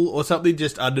evil or something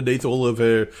just underneath all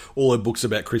her books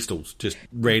about crystals, just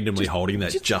randomly holding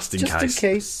that just in case. Just in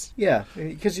case, yeah,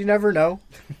 because you never know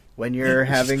when you're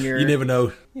having your... You never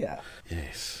know. Yeah.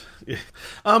 Yes. Yeah.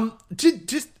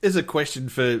 Just as a question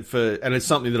for and it's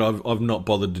something that I've not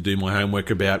bothered to do my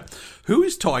homework about, who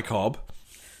is Ty Cobb?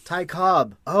 Ty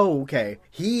Cobb. Oh, okay.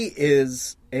 He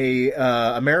is a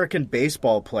American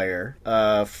baseball player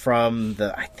from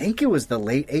I think it was the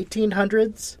late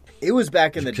 1800s. It was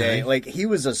back in the day. Like, he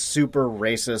was a super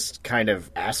racist kind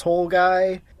of asshole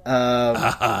guy.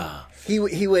 He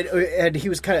was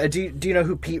kind of. Do you know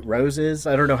who Pete Rose is?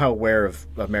 I don't know how aware of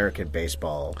American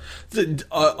baseball.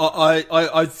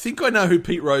 I think I know who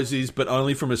Pete Rose is, but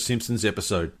only from a Simpsons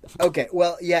episode. Okay,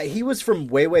 well, yeah, he was from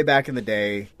way back in the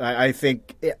day. I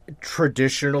think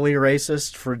traditionally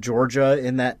racist for Georgia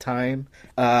in that time.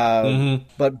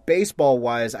 But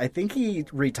baseball-wise, I think he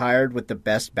retired with the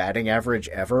best batting average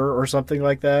ever, or something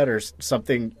like that, or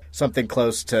something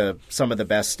close to some of the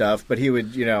best stuff. But he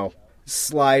would,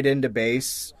 slide into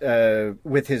base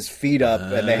with his feet up,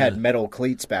 and they had metal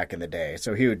cleats back in the day,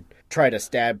 so he would try to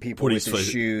stab people with his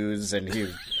shoes, and he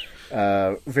was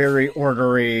very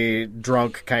ornery,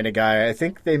 drunk kind of guy. I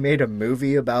think they made a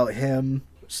movie about him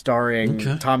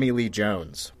starring Tommy Lee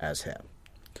Jones as him.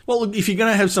 Well, if you're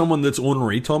going to have someone that's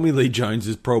ornery, Tommy Lee Jones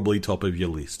is probably top of your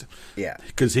list. Yeah,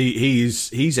 because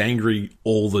he's angry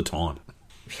all the time.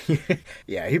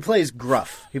 Yeah, he plays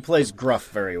gruff. He plays gruff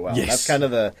very well. Yes. That's kind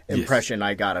of the impression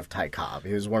I got of Ty Cobb.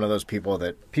 He was one of those people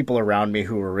that people around me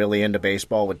who were really into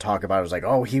baseball would talk about. It was like,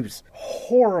 oh, he was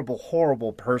horrible,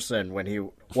 horrible person when he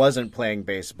wasn't playing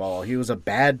baseball. He was a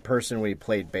bad person when he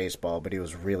played baseball, but he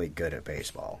was really good at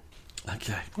baseball.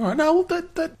 Okay. All right. No, well,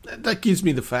 that gives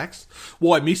me the facts.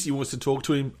 Why Missy wants to talk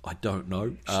to him, I don't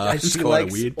know. It's kind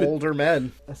of weird. Older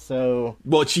men, so...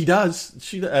 Well, she does.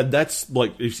 That's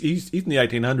like, if he's in the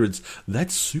 1800s,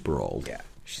 that's super old. Yeah.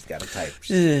 She's got a type.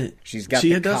 She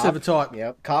does have a type.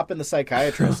 Yep. Cop and the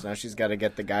psychiatrist. Now she's got to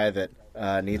get the guy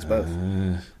that needs both.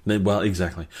 Well,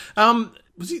 exactly.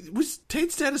 Was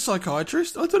Ted's dad a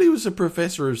psychiatrist? I thought he was a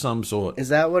professor of some sort. Is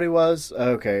that what he was?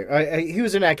 Okay. He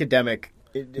was an academic.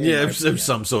 Of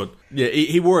some sort. Yeah,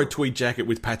 he wore a tweed jacket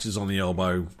with patches on the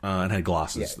elbow and had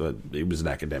glasses. Yeah. He was an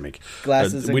academic.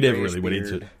 Glasses and we never really went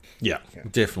into it. Yeah,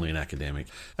 definitely an academic.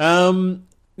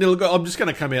 Now, look, I'm just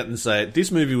going to come out and say it. This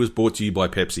movie was brought to you by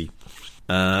Pepsi.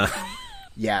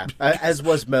 Yeah, as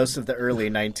was most of the early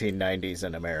 1990s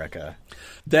in America.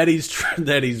 That is true.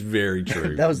 That is very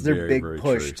true. That was their big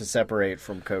push to separate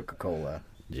from Coca-Cola.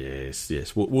 Yes.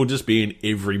 We'll just be in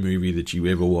every movie that you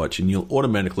ever watch, and you'll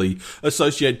automatically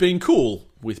associate being cool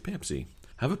with Pepsi.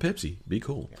 Have a Pepsi. Be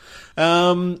cool.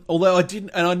 Although I didn't,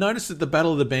 and I noticed that the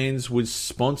Battle of the Bands was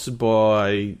sponsored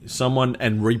by someone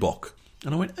and Reebok.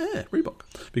 And I went, Reebok.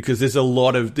 Because there's a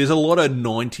lot of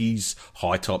 90s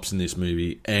high tops in this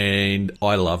movie, and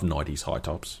I love 90s high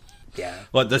tops. Yeah.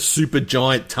 Like the super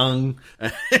giant tongue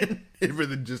and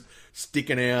everything just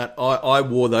sticking out. I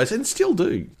wore those and still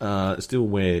do. Still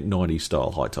wear 90s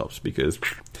style high tops because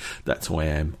that's who I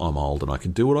am. I'm old and I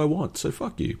can do what I want, so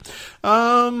fuck you.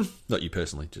 Not you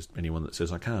personally, just anyone that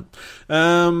says I can't. But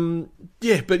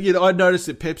I noticed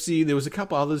that Pepsi, there was a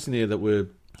couple others in there that were,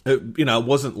 it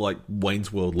wasn't like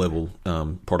Wayne's World level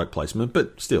product placement,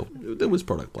 but still, there was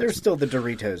product placement. There's still the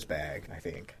Doritos bag, I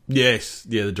think. Yes,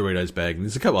 yeah, the Doritos bag. And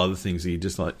there's a couple other things that you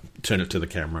just like turn it to the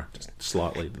camera, just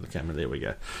slightly to the camera. There we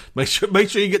go. Make sure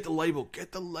you get the label.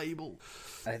 Get the label.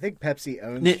 I think Pepsi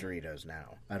owns Doritos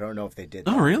now. I don't know if they did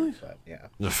that. Oh, really? But, yeah.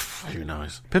 Who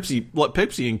knows?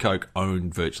 Pepsi and Coke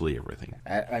own virtually everything.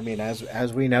 I mean,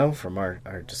 as we know from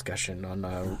our discussion on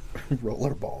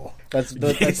Rollerball, that's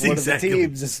one exactly. of the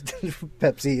teams is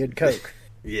Pepsi and Coke.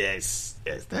 Yes,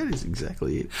 that is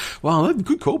exactly it. Wow,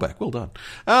 good callback. Well done.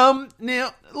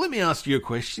 Now, let me ask you a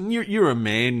question. You're a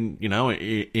man,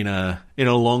 in a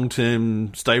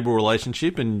long-term stable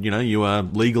relationship, and you are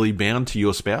legally bound to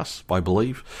your spouse, I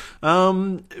believe.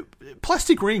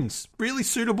 Plastic rings really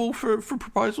suitable for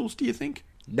proposals? Do you think?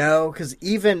 No, because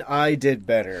even I did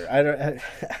better.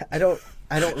 I don't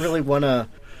really want to.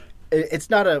 It's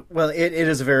not it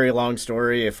is a very long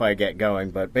story if I get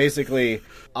going, but basically,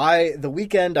 the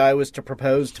weekend I was to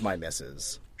propose to my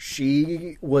missus,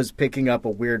 she was picking up a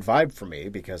weird vibe from me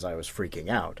because I was freaking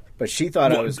out. But she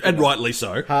thought I was... And rightly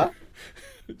so. Huh?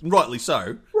 Rightly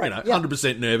so. Right,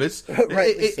 100% nervous.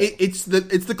 Right. It's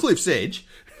the cliff's edge.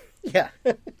 Yeah.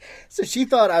 So she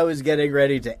thought I was getting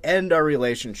ready to end our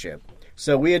relationship.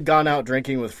 So we had gone out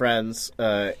drinking with friends,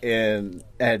 and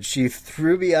she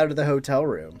threw me out of the hotel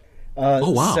room.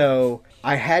 Oh wow! So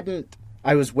I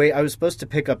was supposed to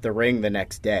pick up the ring the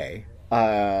next day.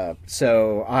 So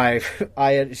it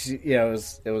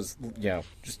was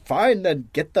just fine. Then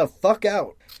get the fuck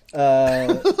out.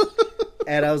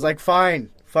 And I was like, fine,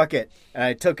 fuck it. And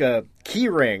I took a key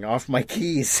ring off my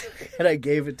keys and I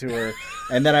gave it to her.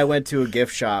 And then I went to a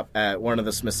gift shop at one of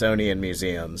the Smithsonian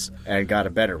museums and got a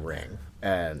better ring.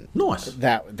 And nice.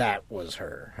 That was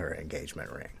her engagement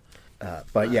ring.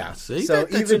 But yeah, see, so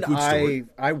that's even a good story.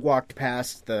 I walked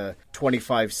past the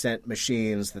 25-cent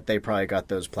machines that they probably got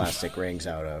those plastic rings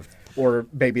out of. Or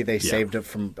maybe they saved it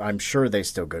from, I'm sure they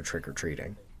still go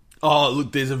trick-or-treating. Oh,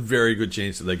 look, there's a very good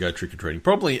chance that they go trick-or-treating.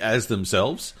 Probably as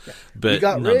themselves, but we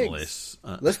got nonetheless.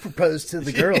 Let's propose to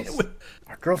the girls.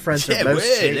 Our girlfriends are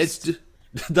most chaste.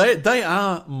 They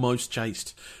are most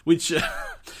chaste, which...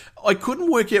 I couldn't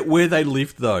work out where they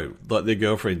lived, though, like their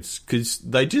girlfriends, because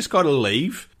they just got to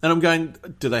leave. And I'm going,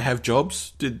 do they have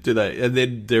jobs? Do they? And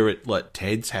then they're at, like,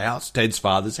 Ted's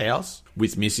father's house,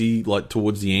 with Missy, like,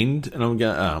 towards the end. And I'm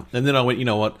going, oh. And then I went, you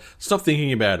know what? Stop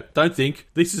thinking about it. Don't think.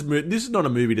 This is not a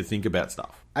movie to think about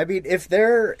stuff. I mean, if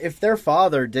their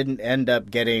father didn't end up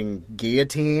getting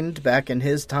guillotined back in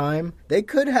his time, they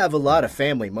could have a lot of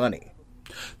family money.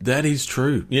 That is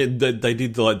true. Yeah, they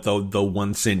did like the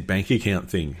 1 cent bank account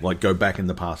thing. Like go back in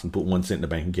the past and put 1 cent in the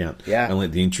bank account. Yeah. And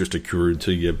let the interest accrue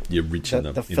until you're rich in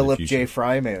the Philip J.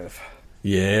 Fry move.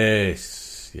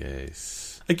 Yes.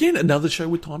 Again, another show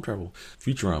with time travel.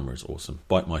 Futurama is awesome.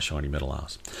 Bite my shiny metal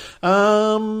ass.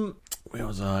 Where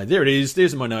was I? There it is.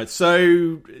 There's my notes.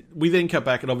 So we then cut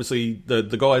back and obviously the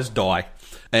guys die.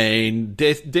 And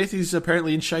death is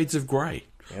apparently in shades of grey.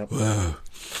 Yep. Whoa.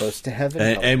 Close to heaven.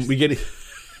 And we get it.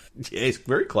 Yes,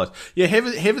 very close. Yeah,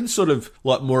 heaven's sort of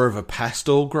like more of a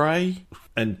pastel grey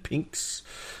and pinks.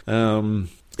 In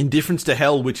difference to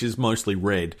hell, which is mostly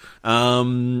red.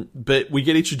 But we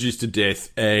get introduced to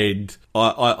Death, and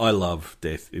I love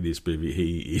Death in this movie.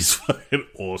 He is fucking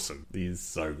awesome. He is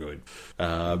so good.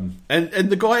 And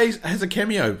the guy has a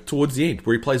cameo towards the end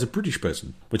where he plays a British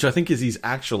person, which I think is his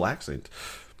actual accent.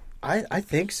 I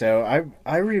think so.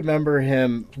 I remember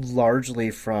him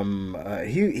largely from...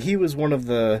 he was one of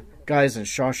the guys in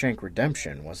Shawshank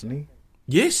Redemption, wasn't he?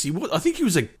 Yes, he was. I think he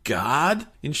was a guard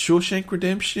in Shawshank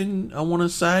Redemption, I want to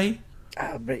say.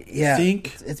 But yeah,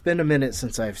 it's been a minute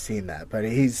since I've seen that, but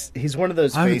he's one of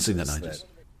those faces. I haven't seen that in ages.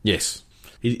 Yes.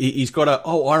 He's got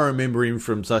I remember him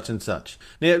from such and such.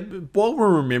 Now, while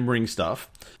we're remembering stuff,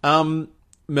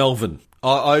 Melvin...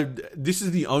 this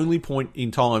is the only point in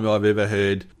time I've ever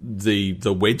heard the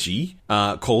wedgie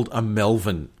called a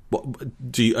Melvin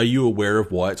Are you aware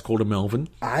of why it's called a Melvin?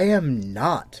 I am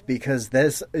not, because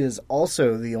this is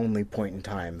also the only point in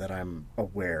time that I'm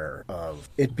aware of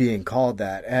it being called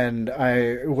that. And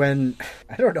I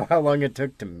don't know how long it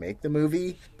took to make the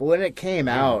movie, but when it came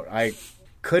out, I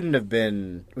couldn't have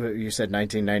been, you said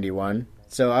 1991?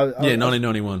 So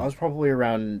 1991. I was probably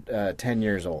around 10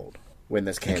 years old when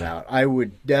this came out. I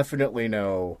would definitely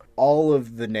know all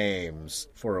of the names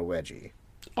for a wedgie.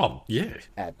 Oh, yeah.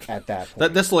 At that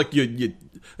point. That's like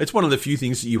it's one of the few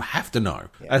things that you have to know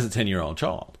as a 10-year-old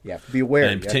child. You have to be aware.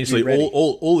 And potentially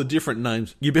all the different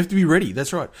names. You have to be ready.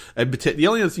 That's right. And the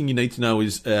only other thing you need to know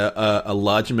is a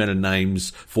large amount of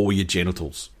names for your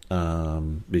genitals.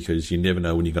 Because you never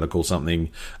know when you're going to call something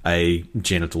a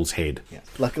genital's head. Yeah.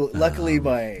 Luckily,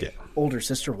 my older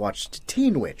sister watched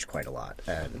Teen Witch quite a lot,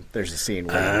 and there's a scene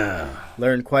where you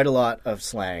learn quite a lot of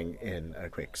slang in a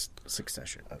quick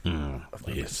succession.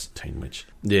 Yes, Teen Witch.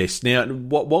 Yes. Now,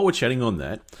 while we're chatting on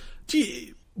that,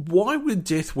 why would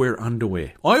Death wear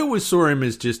underwear? I always saw him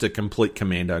as just a complete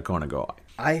commando kind of guy.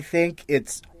 I think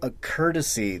it's a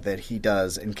courtesy that he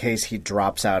does in case he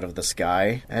drops out of the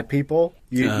sky at people.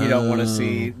 You don't want to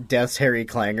see Death's hairy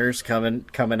clangers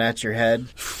coming at your head.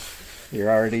 You're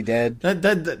already dead.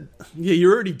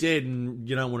 You're already dead, and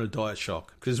you don't want to die of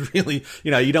shock. Because really,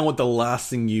 you don't want the last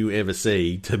thing you ever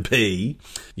see to be,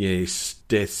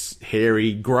 Death's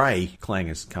hairy grey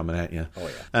clangers coming at you. Oh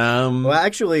yeah. Well,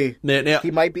 actually, now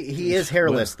he is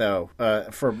hairless though.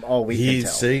 From all we can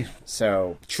tell. See,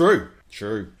 so True.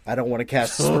 I don't want to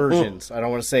cast aspersions. I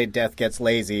don't want to say Death gets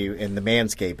lazy in the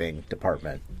manscaping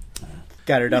department.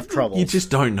 Got enough trouble. You just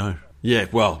don't know. Yeah,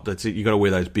 well, that's it. You got to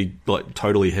wear those big,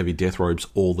 totally heavy death robes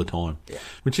all the time,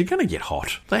 which are going to get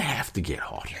hot. They have to get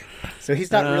hot. So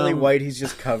he's not really white. He's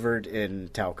just covered in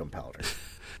talcum powder.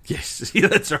 Yes,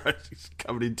 that's right. He's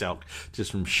covered in talc,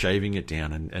 just from shaving it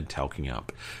down and talking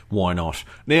up. Why not?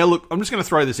 Now, look, I'm just going to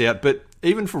throw this out, but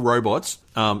even for robots,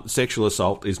 sexual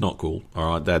assault is not cool.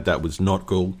 All right, that was not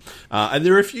cool. And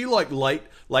there are a few late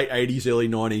 80s, early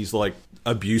 90s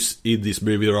abuse in this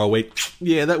movie that I went,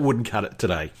 that wouldn't cut it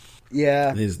today.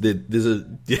 Yeah, there's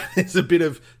a bit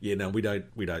of we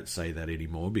don't say that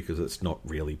anymore because it's not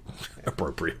really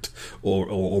appropriate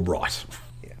or right.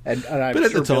 And I'm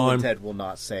sure Bill and Ted will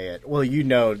not say it. Well,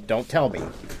 don't tell me.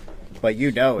 But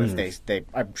if they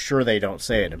I'm sure they don't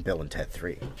say it in Bill and Ted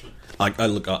 3.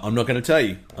 Look, I'm not going to tell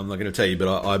you.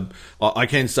 But I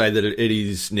can say that it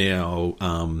is now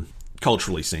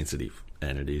culturally sensitive,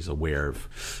 and it is aware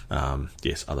of,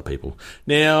 other people.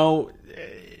 Now,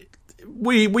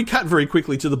 we cut very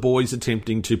quickly to the boys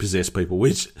attempting to possess people,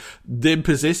 which them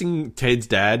possessing Ted's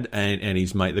dad and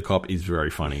his mate the cop is very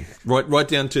funny. Right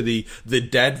down to the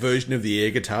dad version of the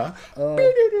air guitar.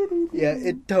 Yeah,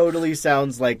 it totally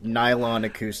sounds like nylon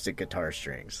acoustic guitar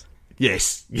strings.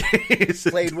 Yes.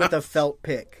 Played with a felt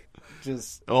pick.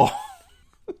 Just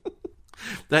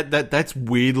that's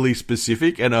weirdly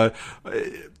specific, and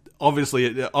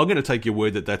obviously, I'm going to take your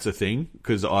word that that's a thing,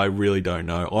 because I really don't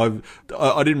know.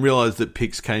 I didn't realise that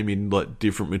picks came in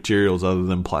different materials other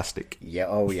than plastic.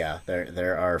 Yeah,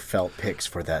 there are felt picks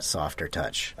for that softer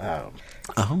touch. There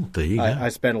you go. I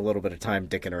spent a little bit of time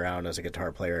dicking around as a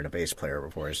guitar player and a bass player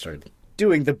before I started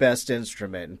doing the best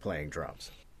instrument and playing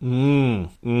drums. Well,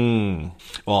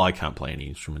 I can't play any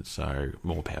instruments, so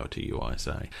more power to you, I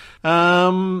say.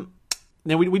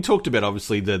 Now, we talked about,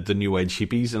 obviously, the New Age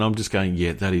hippies, and I'm just going,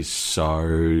 that is so,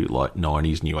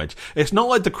 90s New Age. It's not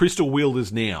like the Crystal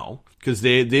Wielders now, because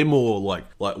they're more like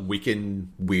Wiccan,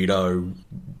 weirdo,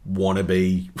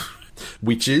 wannabe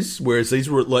witches, whereas these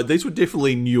were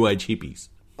definitely New Age hippies.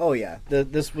 Oh, yeah.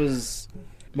 This was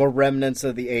more remnants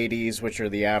of the 80s, which are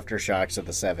the aftershocks of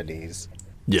the 70s.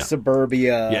 Yeah.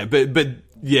 Suburbia. Yeah,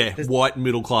 but white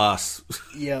middle class.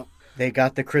 Yep. They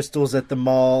got the crystals at the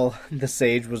mall. The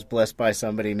sage was blessed by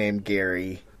somebody named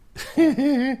Gary.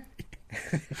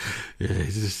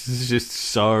 It's just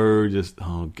so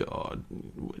oh god,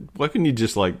 why couldn't you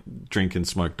just drink and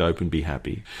smoke dope and be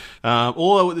happy?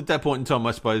 Although at that point in time,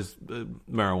 I suppose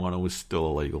marijuana was still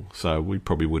illegal, so we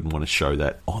probably wouldn't want to show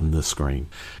that on the screen.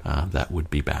 That would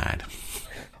be bad.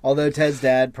 Although Ted's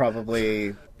dad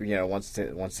probably wants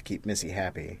to keep Missy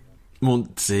happy. Well,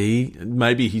 see,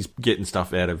 maybe he's getting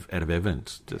stuff out of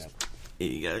Evans. Just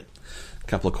here you go, a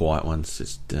couple of quiet ones,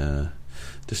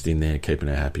 just in there keeping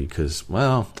her happy, because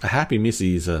a happy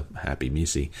Missy is a happy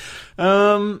Missy.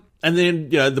 And then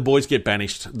the boys get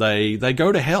banished. They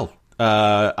go to hell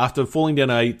after falling down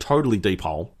a totally deep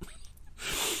hole.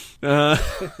 And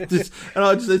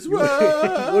I just want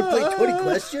to play 20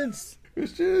 questions.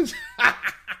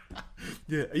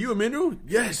 Yeah. Are you a mineral?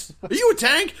 Yes. Are you a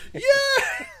tank?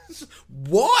 Yes.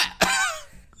 What?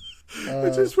 I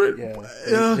just went,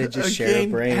 they just share a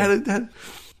brain.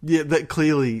 Yeah, that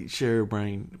clearly share a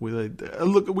brain with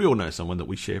look. We all know someone that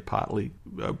we share partly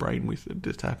a brain with. It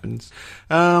just happens.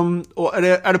 And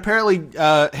apparently,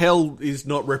 Hell is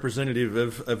not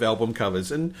representative of album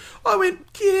covers. And I went,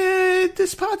 yeah,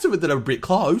 there's parts of it that are a bit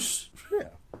close.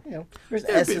 Yeah, there's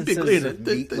essences of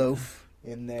Meatloaf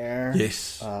in there.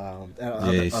 Yes,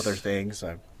 other things.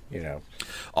 Oh,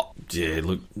 yeah,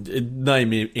 look,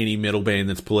 name any metal band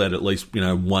that's pulled out at least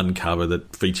one cover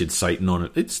that featured Satan on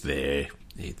it. It's there.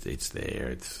 It's there.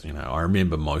 It's I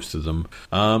remember most of them.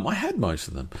 I had most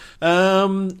of them.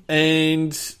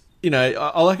 And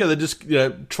I like how they just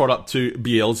trot up to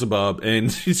Beelzebub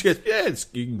and he goes, "Yeah,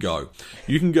 you can go.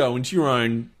 You can go into your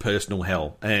own personal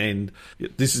hell." And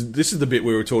this is the bit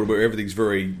where we're talking about where everything's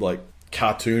very like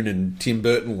cartoon and Tim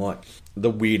Burton, like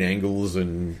the weird angles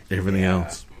and everything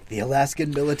else. The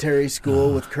Alaskan Military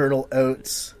School with Colonel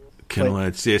Oates. Colonel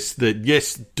Oates, yes, dude,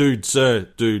 yes, sir,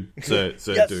 dude. Sorry.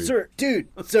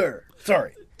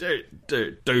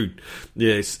 Dude.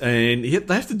 Yes, and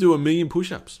they have to do 1,000,000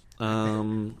 push-ups.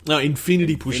 No,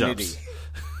 infinity push-ups.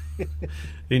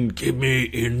 And give me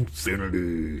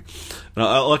infinity. And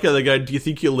I like how they go, do you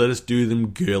think you'll let us do them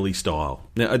girly style?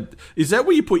 Now, is that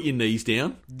where you put your knees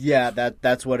down? Yeah,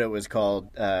 that's what it was called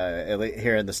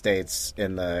here in the States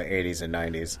in the 80s and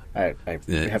 90s. I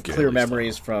have clear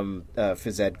memories from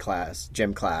phys ed class,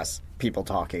 gym class, people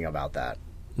talking about that.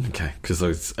 Okay,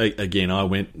 because again, I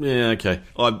went, yeah, okay.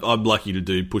 I'm lucky to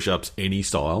do push-ups any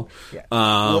style. Yeah.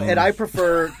 And I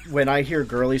prefer, when I hear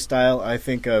girly style, I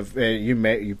think of,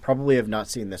 you probably have not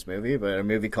seen this movie, but a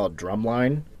movie called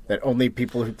Drumline, that only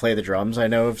people who play the drums I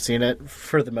know have seen it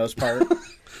for the most part,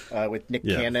 with Nick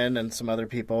Cannon and some other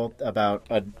people, about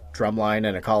a drumline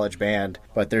and a college band.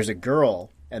 But there's a girl,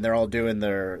 and they're all doing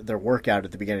their workout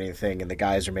at the beginning of the thing, and the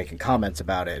guys are making comments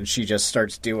about it, and she just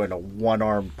starts doing a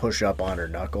one-arm push-up on her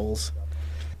knuckles.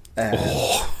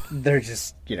 They're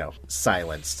just,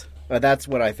 silenced. That's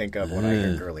what I think of when I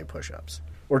hear girly push-ups.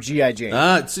 Or G.I. Jane.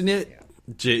 It's in it.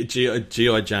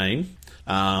 G.I. Jane.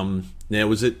 Now,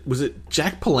 was it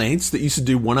Jack Palance that used to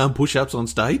do one-arm push-ups on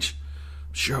stage?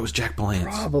 I'm sure it was Jack Palance.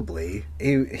 Probably.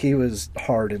 He was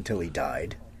hard until he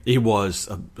died. He was.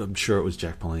 I'm sure it was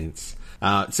Jack Palance.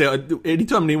 So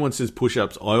anytime anyone says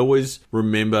push-ups, I always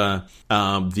remember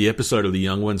the episode of The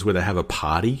Young Ones where they have a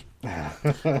party,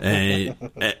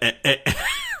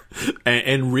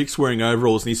 and Rick's wearing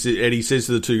overalls, and he says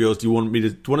to the two girls, "Do you want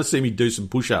to see me do some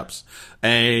push-ups?"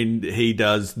 And he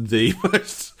does the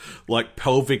most like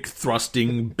pelvic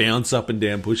thrusting bounce up and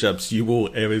down push-ups you will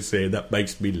ever see. That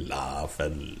makes me laugh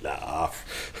and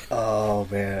laugh. Oh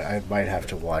man, I might have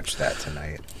to watch that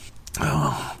tonight.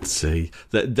 Oh, let's see.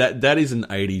 That is an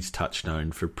 80s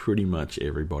touchstone for pretty much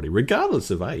everybody, regardless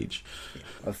of age.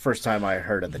 The first time I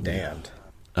heard of The Damned.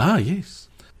 Ah, yes.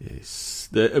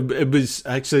 It was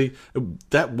actually,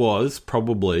 that was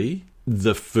probably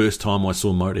the first time I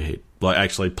saw Motorhead, like,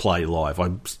 actually play live.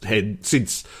 I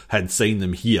had seen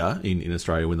them here in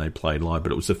Australia when they played live,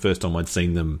 but it was the first time I'd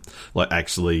seen them, like,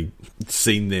 actually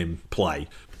seen them play.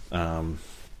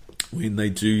 When they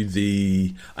do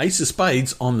the Ace of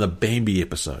Spades on the Bambi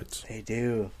episodes. They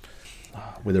do.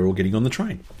 Where they're all getting on the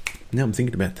train. Now I'm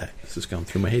thinking about that. It's just going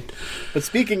through my head. But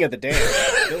speaking of the Damned,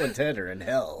 Bill and Ted are in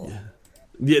hell.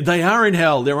 Yeah, they are in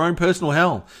hell, their own personal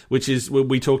hell, which is what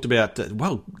we talked about.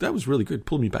 Well, that was really good.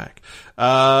 Pull me back.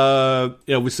 So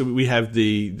we have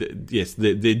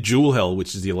their dual hell,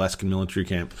 which is the Alaskan military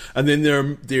camp, and then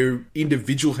their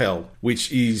individual hell,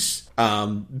 which is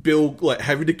Bill like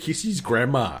having to kiss his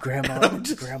grandma.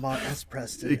 Grandma S.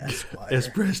 Preston Esquire. S.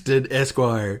 Preston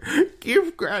Esquire.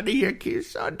 Give Granny a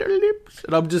kiss on the lips,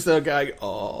 and I'm just going,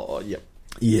 oh, yep.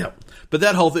 Yeah, but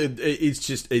that whole thing,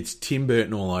 it's Tim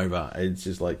Burton all over. It's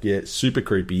just like, super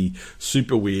creepy,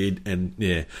 super weird, and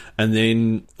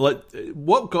then like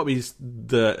what got me is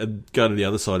going to the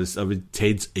other side is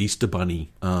Ted's Easter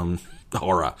Bunny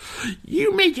horror.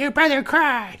 You make your brother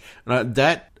cry.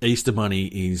 That Easter Bunny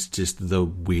is just the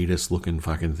weirdest looking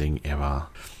fucking thing ever.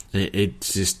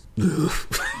 It's just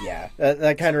yeah.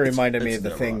 That kind of reminded me of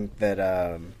the thing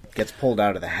that gets pulled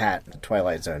out of the hat in the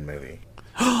Twilight Zone movie.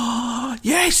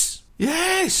 Yes,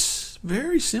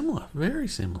 very similar.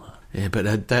 Yeah, but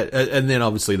and then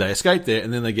obviously they escape there,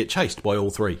 and then they get chased by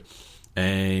all three,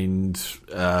 and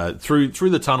through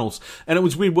the tunnels. And it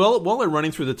was weird. While they're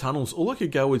running through the tunnels, all I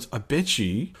could go is, I bet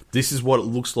you this is what it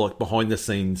looks like behind the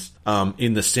scenes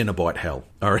in the Cenobite hell.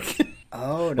 I reckon.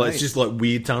 Oh, nice. Like, it's just like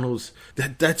weird tunnels.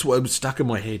 That's what was stuck in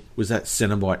my head, was that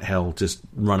Cenobite hell, just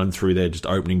running through there, just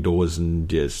opening doors and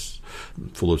just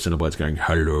full of Cenobites going,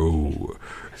 hello,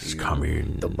 it's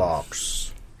coming. The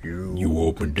box. You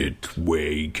opened it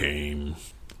where he came.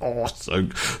 Oh,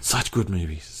 such good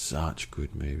movies. Such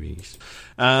good movies.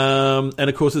 And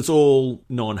of course, it's all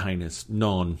non-heinous.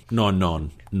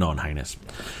 Non-heinous.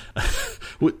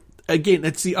 Again,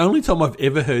 it's the only time I've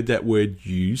ever heard that word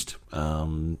used,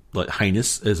 like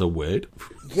heinous as a word.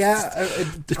 Yeah,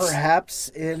 perhaps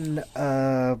in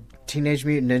Teenage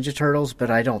Mutant Ninja Turtles,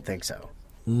 but I don't think so.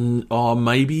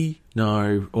 Maybe.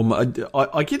 No.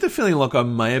 I get the feeling like I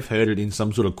may have heard it in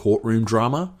some sort of courtroom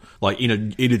drama, like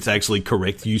in its actually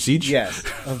correct usage. Yes,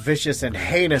 a vicious and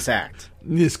heinous act.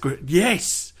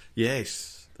 Yes.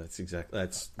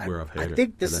 That's where I've heard it. I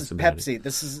think this is Pepsi.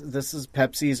 This is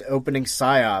Pepsi's opening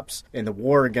psyops in the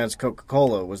war against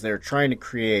Coca-Cola. Was they're trying to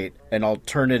create an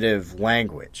alternative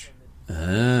language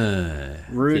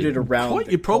rooted around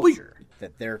the culture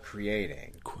that they're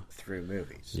creating through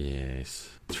movies. Yes,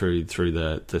 through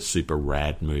the super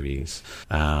rad movies.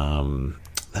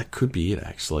 That could be it,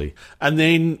 actually. And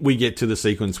then we get to the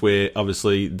sequence where,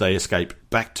 obviously, they escape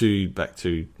back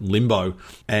to Limbo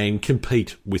and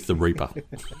compete with the Reaper.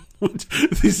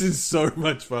 This is so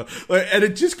much fun. And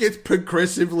it just gets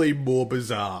progressively more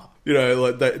bizarre. You know,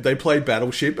 like they play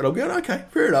Battleship, and I'm going, okay,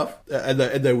 fair enough. And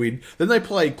they win. Then they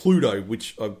play Cluedo,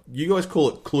 which you guys call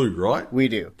it Clue, right? We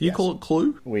do. Do you call it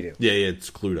Clue? We do. Yeah, it's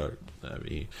Cluedo.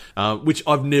 Which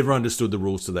I've never understood the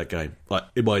rules to that game. Like,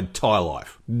 in my entire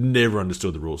life. Never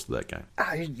understood the rules to that game.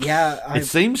 It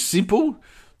seems simple.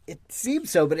 It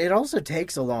seems so, but it also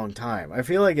takes a long time. I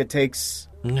feel like it takes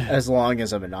as long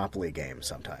as a Monopoly game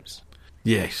sometimes.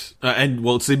 Yes. And,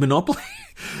 well, see,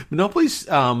 Monopoly's,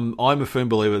 I'm a firm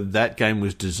believer that game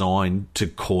was designed to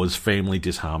cause family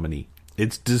disharmony.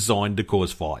 It's designed to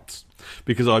cause fights.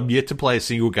 Because I'm yet to play a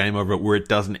single game over it where it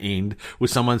doesn't end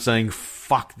with someone saying,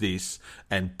 fuck this,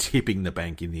 and tipping the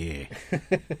bank in the air.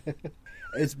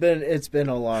 It's been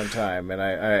a long time, and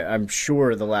I'm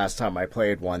sure the last time I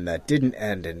played one that didn't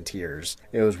end in tears,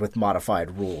 it was with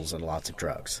modified rules and lots of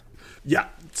drugs. Yeah.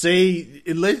 See,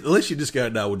 unless you just go,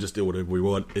 no, we'll just do whatever we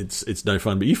want, it's no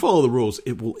fun. But you follow the rules,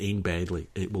 it will end badly.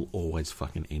 It will always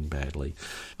fucking end badly.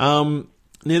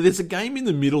 Now, there's a game in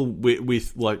the middle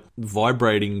with like,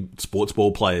 vibrating sports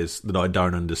ball players that I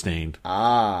don't understand.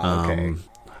 Okay.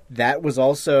 That was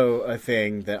also a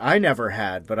thing that I never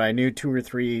had, but I knew 2 or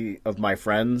 3 of my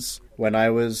friends when I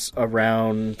was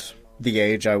around the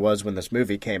age I was when this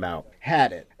movie came out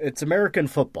had it. It's American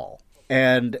football.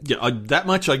 And that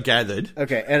much I gathered.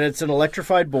 Okay, and it's an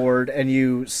electrified board, and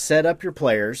you set up your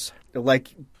players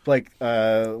like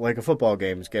a football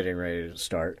game is getting ready to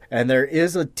start. And there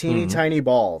is a teeny tiny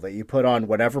ball that you put on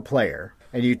whatever player,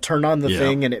 and you turn on the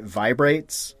thing and it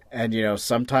vibrates. And, you know,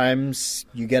 sometimes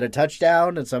you get a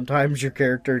touchdown, and sometimes your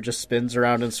character just spins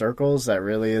around in circles. That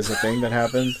really is a thing that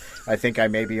happened. I think I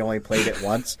maybe only played it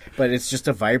once, but it's just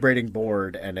a vibrating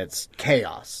board, and it's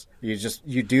chaos.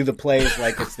 You do the plays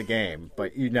like it's the game,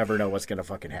 but you never know what's going to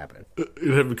fucking happen.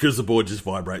 Because the board just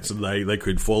vibrates, and they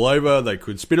could fall over, they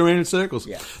could spin around in circles.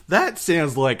 Yeah. That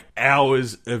sounds like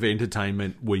hours of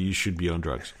entertainment where you should be on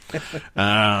drugs.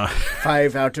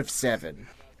 5 out of 7.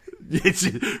 It's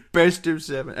best of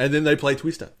 7. And then they play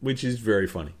Twister, which is very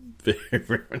funny. Very,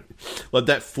 very funny. Like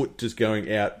that foot just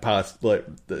going out past like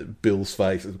Bill's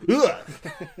face.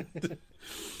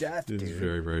 Death, dude. It's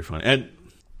very, very funny. And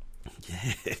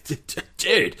yeah,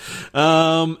 dude.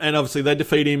 And obviously they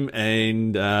defeat him,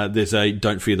 and there's a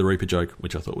 "Don't Fear the Reaper" joke,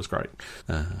 which I thought was great.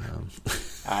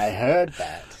 I heard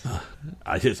that.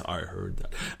 I heard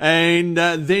that. And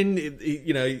then,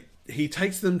 you know, he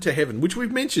takes them to heaven, which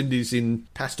we've mentioned is in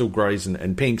pastel greys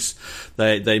and pinks.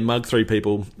 They mug 3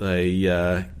 people.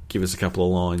 They give us a couple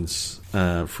of lines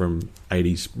from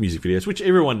 80s music videos, which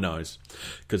everyone knows,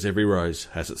 because every rose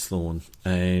has its thorn.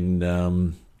 And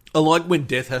I like when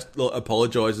Death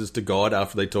apologises to God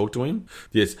after they talk to him.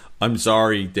 Yes, I'm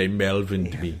sorry, they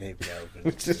Melvined me. They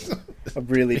Melvined. I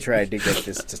really tried to get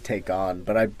this to take on,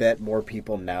 but I bet more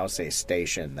people now say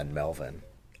station than Melvin.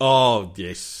 Oh,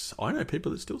 yes. I know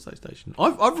people that still say station.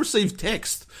 I've received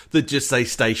texts that just say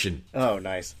station. Oh,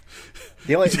 nice.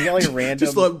 The only random...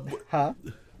 Just like... Huh?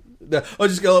 No, I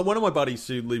just go, like, one of my buddies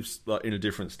who lives in a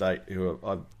different state, who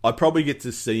I probably get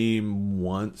to see him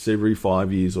once every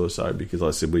 5 years or so, because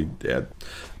I said we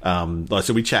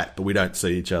chat, but we don't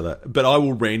see each other. But I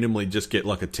will randomly just get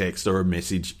like a text or a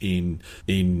message in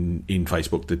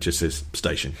Facebook that just says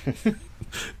station.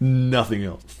 Nothing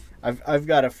else. I've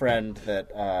got a friend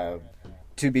that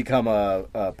to become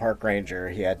a park ranger,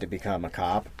 he had to become a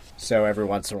cop. So every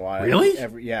once in a while, really,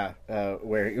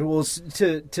 where it was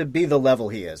to be the level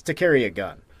he is, to carry a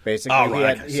gun. Basically,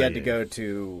 he had to go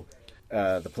to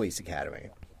the police academy.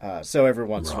 So every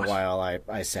once in a while,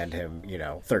 I send him,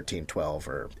 1312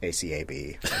 or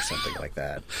ACAB or something like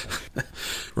that.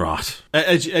 Right,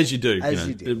 as you do.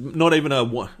 You do. Not even a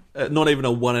 1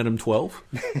 Adam 12.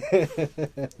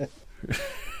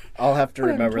 I'll have to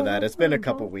remember that. It's been a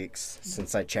couple weeks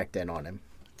since I checked in on him.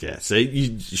 Yeah, see,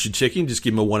 you should check in. Just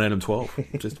give him a 1 Adam 12.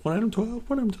 Just 1 Adam 12,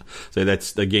 1 Adam 12. So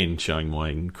that's, again, showing my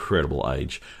incredible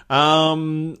age.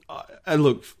 And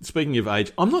look, speaking of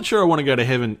age, I'm not sure I want to go to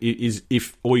heaven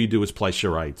if all you do is play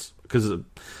charades. Because, I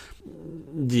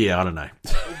don't know.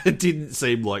 It didn't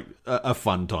seem like a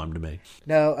fun time to me.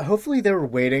 No, hopefully they were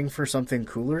waiting for something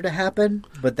cooler to happen,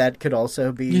 but that could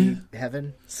also be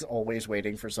heaven. It's always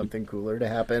waiting for something cooler to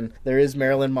happen. There is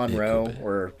Marilyn Monroe,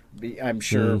 or I'm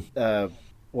sure...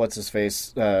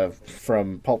 what's-his-face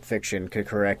from Pulp Fiction could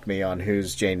correct me on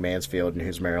who's Jane Mansfield and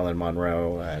who's Marilyn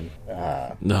Monroe. And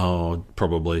No,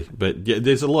 probably. But yeah,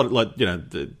 there's a lot of,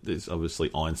 there's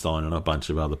obviously Einstein and a bunch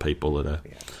of other people that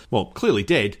are, clearly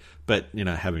dead, but,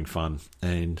 having fun.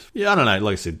 And, I don't know,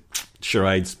 like I said,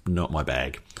 charades, not my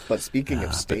bag. But speaking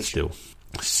of Station...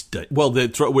 But still,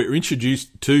 that's right, we're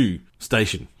introduced to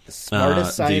Station. The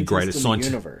smartest scientist greatest in scientist.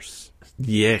 The universe.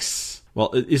 Yes.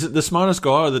 Well, is it the smartest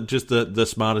guy or just the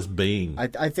smartest being?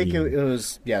 I think it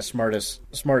was,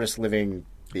 smartest living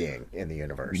being in the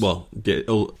universe. Well, they're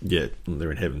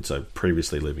in heaven, so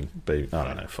previously living being. I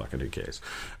don't know, fucking who cares?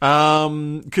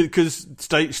 Because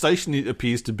Station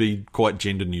appears to be quite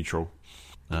gender neutral,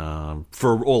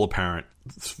 for all apparent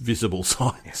visible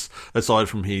signs, aside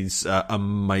from his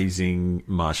amazing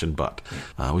Martian butt,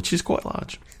 which is quite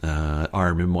large. I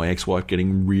remember my ex-wife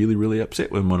getting really, really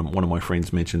upset when one of my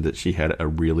friends mentioned that she had a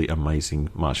really amazing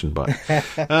Martian butt.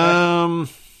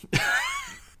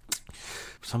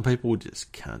 Some people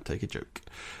just can't take a joke.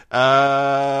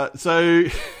 So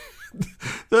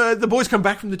the boys come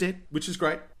back from the dead, which is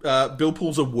great. Bill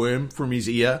pulls a worm from his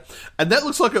ear, and that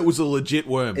looks like it was a legit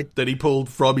worm that he pulled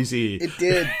from his ear. It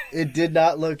did. It did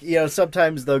not look...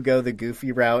 sometimes they'll go the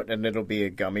goofy route, and it'll be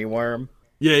a gummy worm.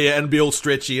 Yeah, and be all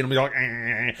stretchy, and be like...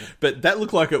 But that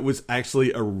looked like it was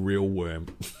actually a real worm.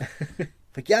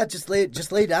 Just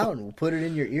lay down. We'll put it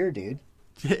in your ear, dude.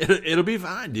 Yeah, it'll be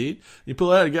fine, dude. You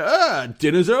pull it out and go,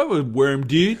 dinner's over, worm,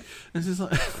 dude. And it's just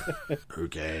like...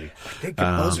 okay. I think the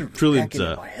buzzer was back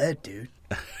into my head, dude.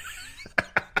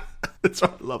 That's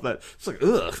right, I love that. It's like,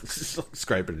 ugh, it's like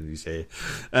scraping in his hair.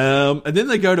 And then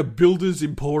they go to Builder's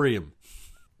Emporium.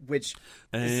 Which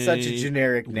is such a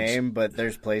generic name, but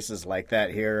there's places like that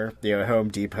here. Home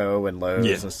Depot and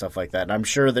Lowe's and stuff like that. And I'm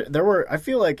sure that there were... I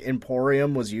feel like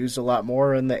Emporium was used a lot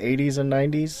more in the 80s and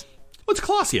 90s. Well, it's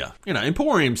classier.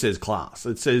 Emporium says class.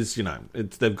 It says,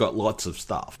 they've got lots of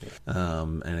stuff.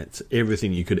 And it's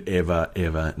everything you could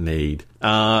ever need.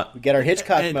 We get our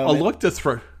Hitchcock moment. I like to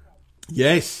throw...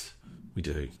 Yes, we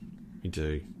do. We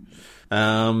do.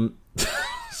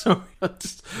 Sorry,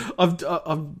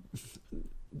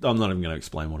 I'm not even going to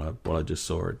explain what I just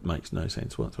saw. It makes no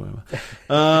sense whatsoever.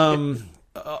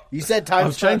 You said time.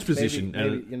 I've changed position.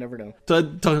 Maybe you never know.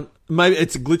 Maybe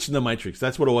it's a glitch in the Matrix.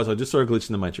 That's what it was. I just saw a glitch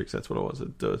in the Matrix. That's what it was.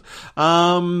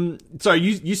 So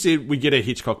you said we get a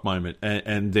Hitchcock moment,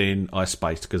 and then I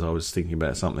spaced because I was thinking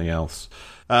about something else.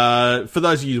 For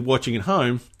those of you watching at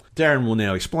home, Darren will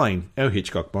now explain our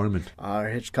Hitchcock moment. Our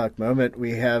Hitchcock moment.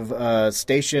 We have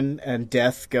Station and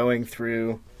Death going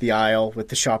through the aisle with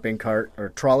the shopping cart or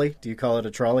trolley. Do you call it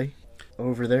a trolley?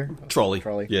 Over there? Trolley.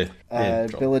 Yeah.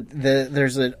 Trolley.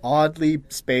 There's an oddly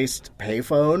spaced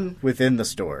payphone within the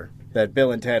store that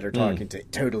Bill and Ted are talking to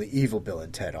totally evil Bill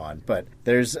and Ted on. But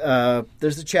there's a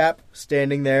chap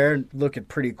standing there looking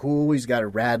pretty cool. He's got a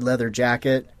rad leather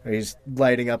jacket. He's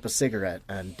lighting up a cigarette.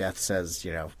 And Death says,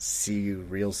 see you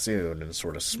real soon, and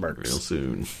sort of smirks. Real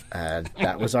soon. And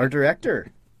that was our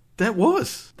director. That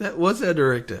was our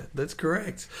director. That's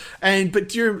correct.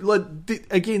 But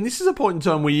again, this is a point in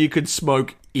time where you could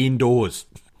smoke indoors.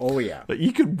 Oh yeah,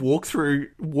 you could walk through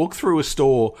a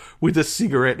store with a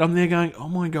cigarette. And I'm there going, oh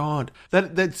my god,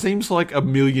 that seems like a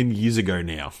million years ago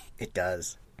now. It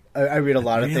does. I read a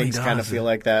lot of things kind of feel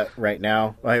like that right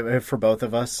now for both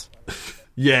of us.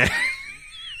 Yeah.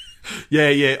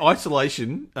 Yeah.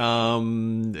 Isolation.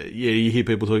 You hear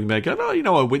people talking about,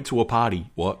 I went to a party.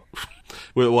 What?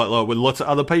 with lots of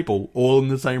other people all in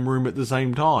the same room at the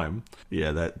same time.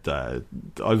 Yeah, that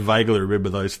I vaguely remember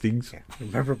those things. Yeah.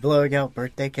 Remember blowing out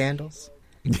birthday candles?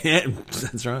 Yeah,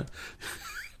 that's right.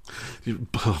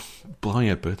 Blowing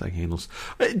out birthday candles.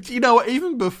 You know,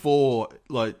 even before,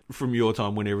 like, from your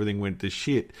time when everything went to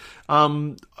shit,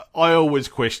 I always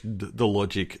questioned the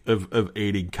logic of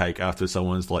eating cake after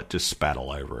someone's, like, just spat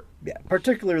all over it. Yeah,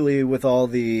 particularly with all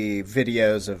the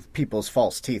videos of people's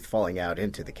false teeth falling out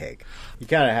into the cake. You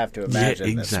kind of have to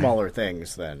imagine that smaller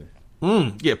things than...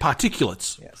 yeah,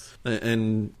 particulates. Yes.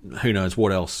 And who knows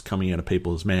what else coming out of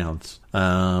people's mouths.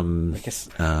 I guess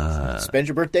spend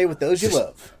your birthday with those you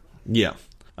love. Yeah.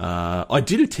 I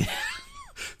did attend...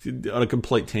 on a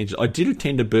complete tangent, I did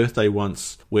attend a birthday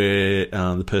once where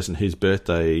the person whose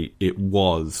birthday it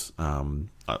was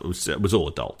all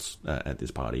adults at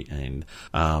this party, and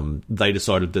they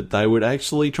decided that they would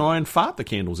actually try and fart the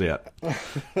candles out.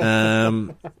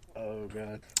 Oh,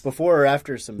 God. Before or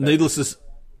after some beverages? Needless to...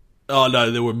 Oh,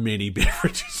 no, there were many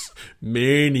beverages.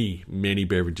 Many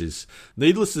beverages.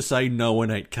 Needless to say, no one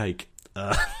ate cake.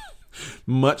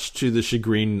 Much to the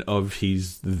chagrin of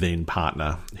his then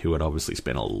partner, who had obviously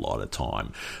spent a lot of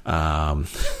time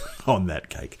on that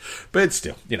cake. But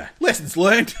still, you know, lessons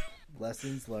learned.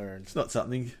 Lessons learned. It's not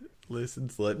something...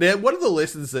 Lessons learned. Now, one of the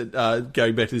lessons that,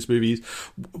 going back to this movie, is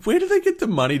where do they get the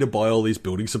money to buy all these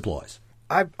building supplies?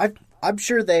 I'm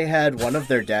sure they had one of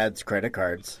their dad's credit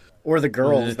cards. Or the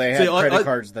girls. They had credit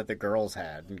cards that the girls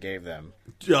had and gave them.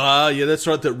 Yeah, that's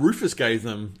right. That Rufus gave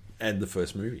them at the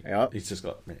first movie. Yep. He's just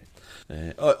got...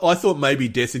 I thought maybe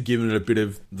Death had given it a bit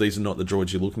of, these are not the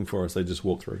droids you're looking for, as they just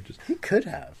walk through. He could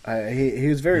have. He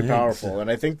was very powerful,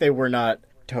 and I think they were not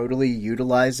totally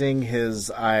utilizing his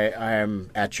I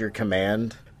am at your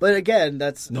command. But again,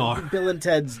 that's Bill and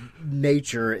Ted's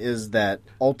nature, is that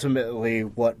ultimately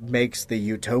what makes the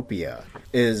utopia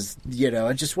is, you know,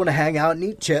 I just want to hang out and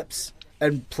eat chips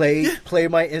and play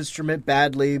my instrument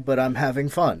badly, but I'm having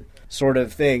fun, sort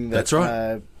of thing. That's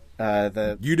right.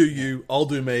 You do you, I'll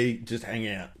do me, just hang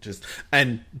out,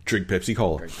 and drink Pepsi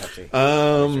Cola. Drink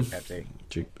Pepsi.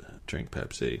 Drink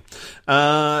Pepsi.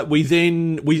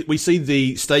 We see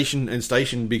the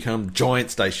station become Giant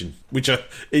Station, which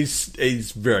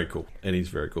is very cool. It is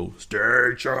very cool.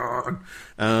 Station.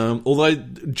 Although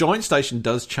Giant Station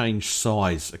does change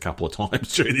size a couple of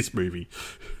times during this movie.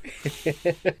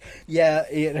 Yeah,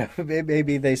 you know,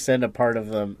 maybe they send a part of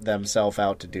themselves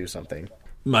out to do something.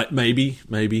 Maybe,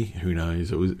 who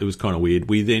knows? It was kind of weird.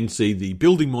 We then see the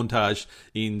building montage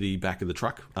in the back of the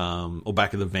truck, or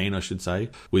back of the van, I should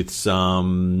say, with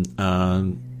some,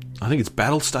 I think it's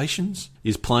battle stations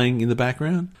is playing in the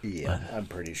background. Yeah, I'm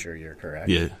pretty sure you're correct.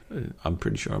 Yeah, I'm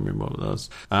pretty sure I remember what it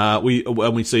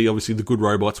was. We see obviously the good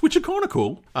robots, which are kind of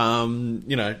cool.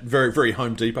 You know, very, very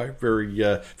Home Depot, very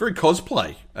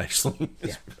cosplay actually.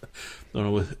 Yeah.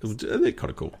 They're kind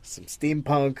of cool. Some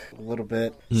steampunk, a little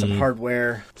bit, some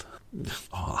hardware.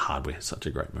 Oh, Hardware is such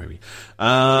a great movie. We've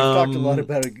talked a lot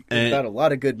about a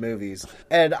lot of good movies,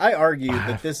 and I argue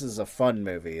that this is a fun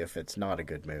movie if it's not a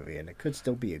good movie, and it could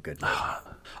still be a good movie.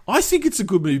 I think it's a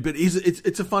good movie, but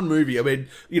it's a fun movie. I mean,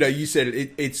 you know, you said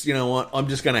it's you know what, I'm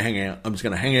just going to hang out. I'm just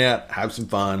going to hang out, have some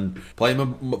fun, play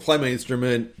my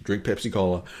instrument, drink Pepsi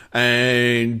Cola,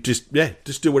 and just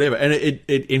do whatever. And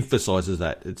it emphasizes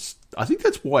that. I think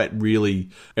that's why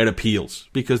it appeals,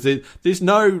 because there's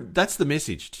no, that's the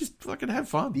message. Just fucking have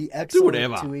fun. Be excellent do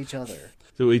whatever. To each other.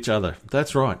 To each other.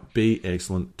 That's right. Be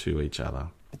excellent to each other.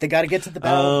 But they got to get to the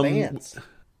battle of bands.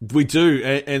 We do,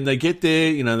 and they get there.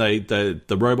 You know,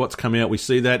 the robots come out. We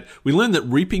see that. We learn that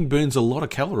reaping burns a lot of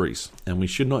calories, and we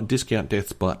should not discount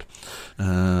Death's butt,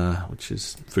 which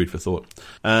is food for thought.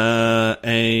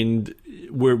 And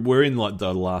we're in like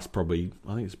the last probably,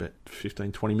 I think it's about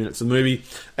 15, 20 minutes of the movie,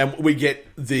 and we get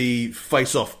the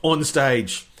face-off on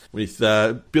stage with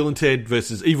Bill and Ted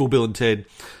versus Evil Bill and Ted,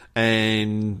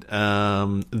 and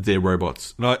their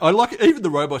robots. And I like it. Even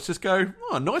the robots just go,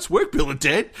 "Oh, nice work, Bill and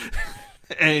Ted."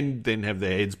 And then have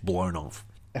their heads blown off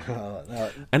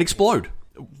and explode.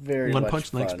 Very one much punch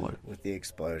fun and they explode with the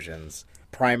explosions.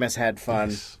 Primus had fun.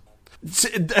 Yes.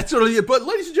 That's really it. But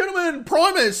ladies and gentlemen,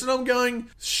 Primus, and I'm going,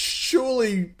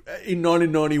 surely in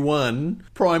 1991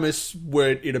 Primus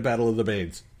weren't in a battle of the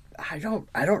bands. I don't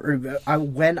remember.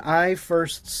 When I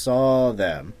first saw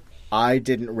them, I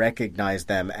didn't recognize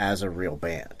them as a real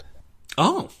band.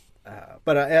 Oh,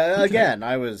 but again,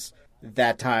 I was.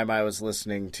 That time I was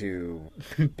listening to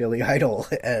Billy Idol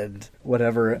and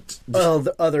whatever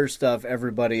the other stuff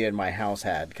everybody in my house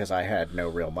had, because I had no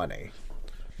real money.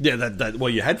 Yeah,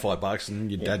 well, you had $5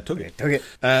 and your dad took it.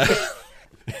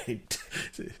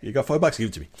 You got $5, give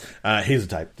it to me. Here's a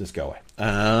tape, just go away.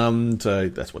 So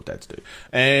that's what dads do.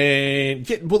 And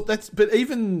yeah, well, but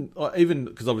even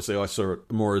because obviously I saw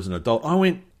it more as an adult, I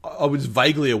went, I was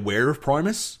vaguely aware of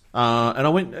Primus. And I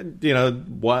went,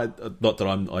 why? Not that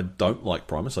I don't like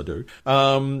Primus, I do.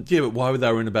 But why were they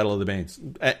in the Battle of the Bands?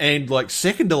 And like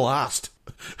second to last.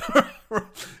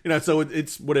 So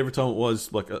it's whatever time it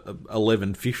was, like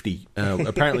 11:50.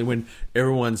 Apparently, when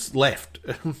everyone's left.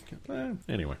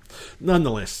 Anyway,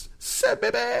 nonetheless,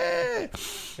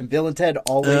 and Bill and Ted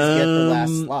always get the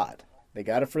last slot. They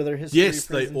got it for their history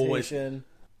presentation. They always.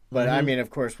 But I mean, of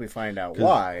course, we find out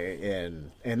why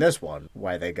in this one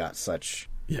why they got such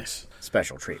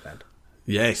special treatment.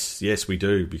 Yes, we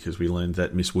do, because we learned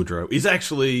that Ms.Wardroe is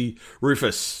actually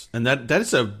Rufus, and that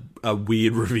is a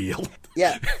weird reveal.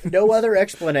 Yeah, no other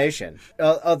explanation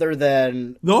other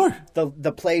than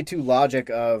the play to logic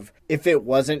of, if it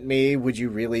wasn't me, would you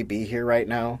really be here right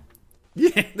now?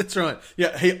 Yeah, that's right.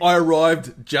 Yeah, I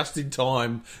arrived just in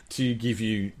time to give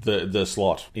you the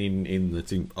slot in the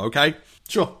thing. Okay,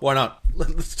 sure, why not?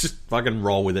 Let's just fucking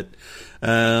roll with it.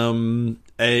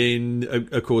 And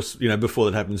of course, before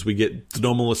that happens, we get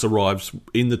Anomalous arrives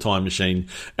in the time machine,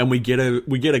 and we get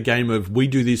a game of we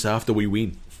do this after we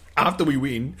win. After we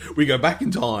win, we go back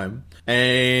in time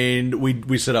and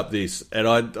we set up this. And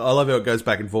I love how it goes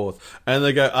back and forth. And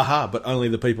they go, aha, but only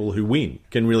the people who win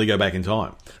can really go back in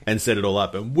time and set it all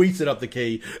up. And we set up the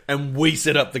key and we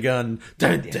set up the gun.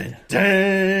 Dun, dun,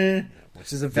 dun.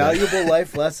 Which is a valuable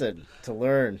life lesson to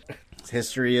learn.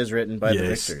 History is written by the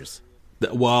victors.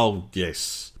 Well,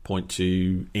 yes. Point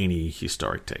to any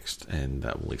historic text and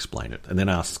that will explain it. And then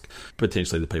ask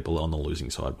potentially the people on the losing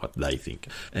side what they think.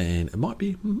 And it might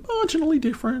be marginally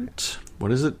different.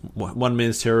 What is it? One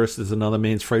man's terrorist is another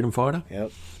man's freedom fighter?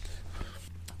 Yep.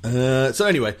 So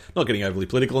anyway, not getting overly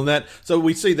political in that. So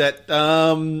we see that,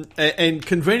 and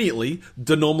conveniently,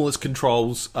 Denomalous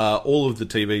controls all of the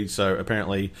TV. So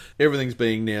apparently, everything's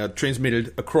being now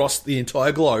transmitted across the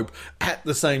entire globe at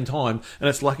the same time. And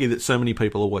it's lucky that so many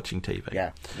people are watching TV. Yeah,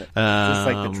 just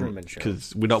like the Truman Show.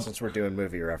 Since we're doing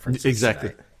movie references,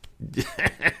 exactly.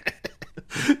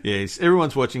 Yes,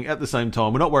 everyone's watching at the same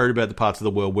time. We're not worried about the parts of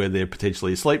the world where they're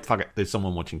potentially asleep. Fuck it, there's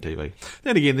someone watching TV.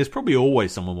 Then again, there's probably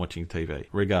always someone watching TV,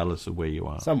 regardless of where you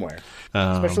are. Somewhere.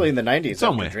 Especially in the 90s,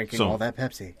 somewhere. Drinking all that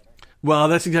Pepsi. Well,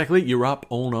 that's exactly it. You're up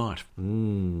all night.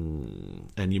 And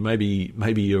you maybe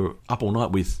you're up all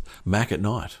night with Mac at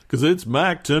night. Because it's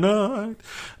Mac tonight.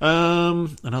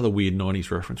 Another weird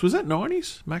 90s reference. Was that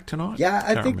 90s? Mac tonight? Yeah,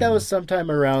 I think that was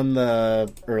sometime around the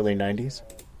early 90s.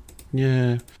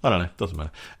 Yeah, I don't know. Doesn't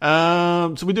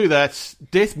matter. So we do that.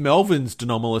 Death Melvin's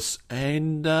Denomalous,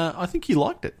 and I think he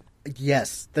liked it.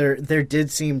 Yes, there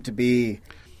did seem to be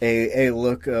a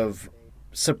look of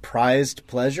surprised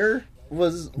pleasure.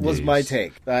 Was my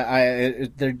take.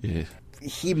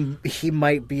 He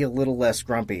might be a little less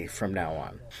grumpy from now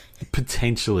on.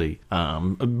 Potentially.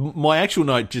 My actual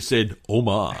note just said, "Oh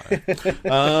my."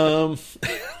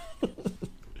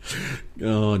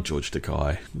 Oh, George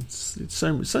Takei.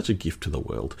 It's such a gift to the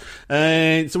world.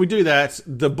 And so we do that.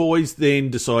 The boys then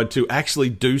decide to actually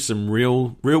do some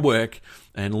real work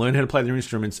and learn how to play their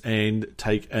instruments and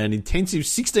take an intensive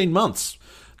 16 months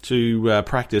to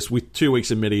practice with 2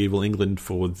 weeks in medieval England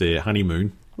for their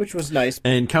honeymoon. Which was nice.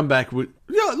 And come back with...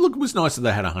 Yeah, look, it was nice that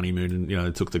they had a honeymoon and,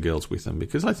 they took the girls with them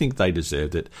because I think they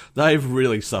deserved it. They've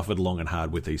really suffered long and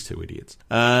hard with these two idiots.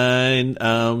 And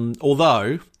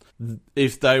although...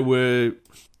 If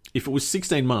it was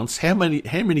 16 months, how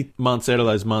many months out of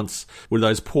those months were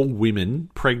those poor women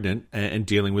pregnant and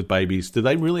dealing with babies? Did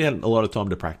they really have a lot of time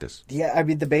to practice? Yeah, I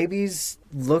mean, the babies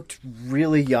looked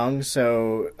really young,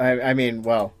 so, I mean,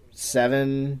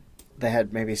 7, they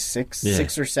had maybe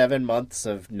 6 or 7 months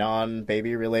of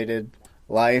non-baby related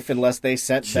life, unless they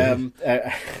sent them,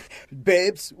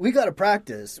 babes, we gotta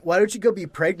practice. Why don't you go be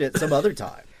pregnant some other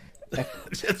time? Go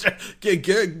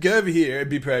over here and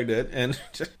be pregnant and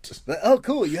oh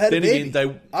cool, you had a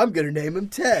baby. I'm gonna name him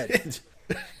Ted.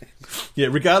 Yeah,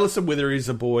 regardless of whether he's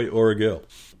a boy or a girl,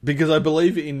 because I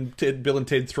believe in Bill and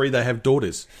Ted 3 they have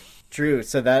daughters. True,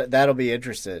 so that'll be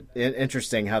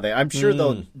interesting how they. I'm sure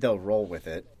they'll roll with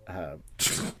it.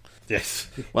 Yes.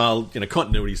 Well,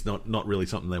 continuity is not really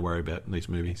something they worry about in these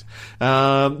movies.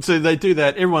 So they do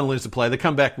that. Everyone learns to play. They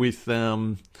come back with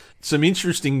some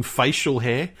interesting facial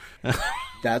hair.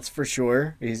 That's for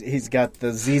sure. He's got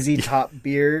the ZZ Top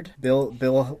beard. Bill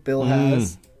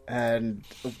has, and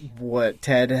what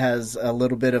Ted has a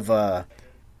little bit of a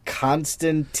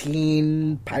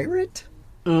Constantine pirate.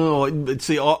 Oh,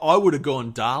 see, I would have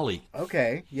gone Dali.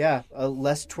 Okay, yeah, a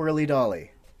less twirly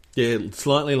dolly. Yeah,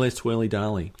 slightly less twirly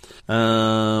dolly.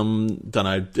 Don't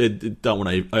know. Don't want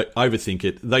to overthink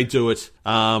it. They do it,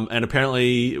 and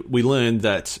apparently we learn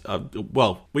that.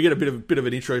 We get a bit of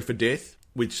an intro for Death.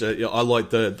 which I like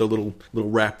the little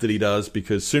rap that he does,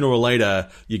 because sooner or later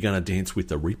you're going to dance with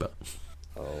the Reaper.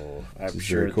 Oh, I'm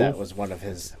sure that was one of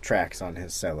his tracks on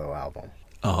his solo album.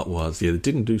 Oh, it was. Yeah, it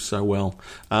didn't do so well.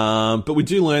 But we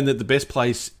do learn that the best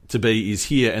place to be is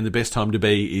here, and the best time to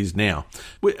be is now.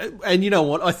 And you know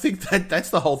what? I think that's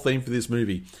the whole theme for this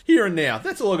movie. Here and now.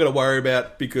 That's all I got to worry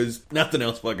about, because nothing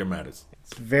else fucking matters.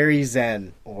 It's very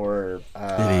zen, or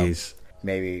it is.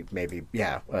 Maybe,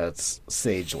 yeah. It's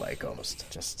sage-like almost.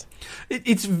 Just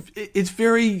it's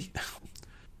very.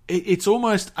 It's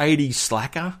almost 80s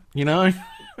slacker, you know.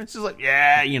 It's just like,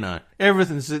 yeah, you know,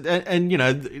 everything's... And you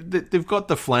know, they've got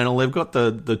the flannel, they've got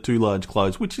the too large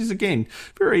clothes, which is, again,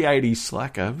 very 80s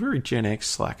slacker, very Gen X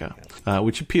slacker,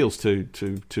 which appeals to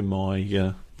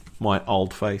my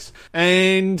old face.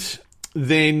 And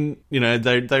then, you know,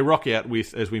 they rock out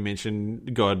with, as we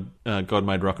mentioned, God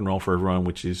Made Rock and Roll for Everyone,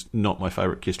 which is not my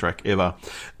favourite Kiss track ever.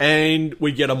 And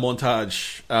we get a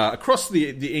montage across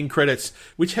the end credits,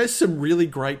 which has some really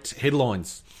great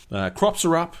headlines. Crops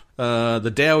are up.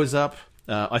 The Dow is up.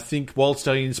 I think Wild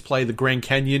Stallions play the Grand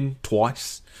Canyon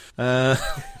twice. There's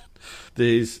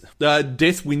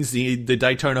Death wins the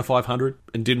Daytona 500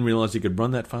 and didn't realise he could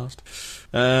run that fast.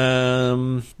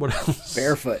 What else?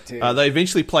 Barefoot, too. They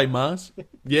eventually play Mars.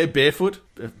 Yeah, barefoot.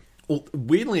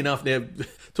 Weirdly enough, now,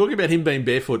 talking about him being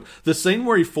barefoot, the scene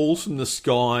where he falls from the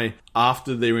sky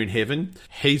after they're in heaven,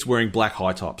 he's wearing black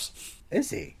high tops. Is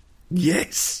he?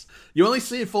 Yes. You only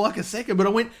see it for like a second, but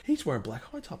I went, he's wearing black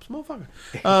high tops, motherfucker.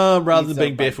 Rather than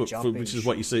being barefoot, which is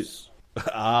what you see.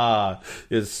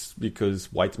 It's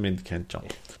because white men can't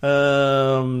jump.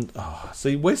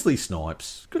 See, Wesley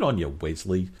Snipes. Good on you,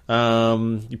 Wesley.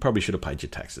 You probably should have paid your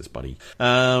taxes, buddy.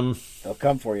 They'll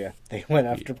come for you. They went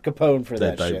after Capone for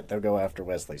that shit. They'll go after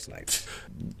Wesley Snipes.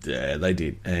 Yeah, they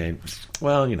did. And,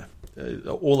 well, you know,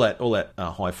 all that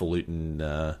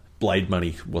highfalutin Blade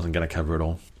money wasn't going to cover it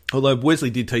all. Although Wesley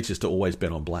did teach us to always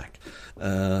bet on black.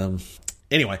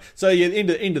 Anyway, so yeah,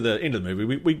 end of the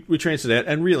movie, we transferred out,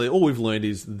 and really all we've learned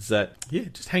is that, yeah,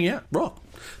 just hang out, rock.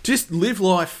 Just live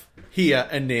life here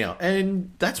and now.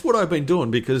 And that's what I've been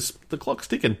doing, because the clock's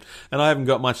ticking and I haven't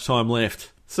got much time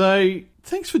left. So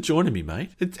thanks for joining me,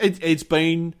 mate. It's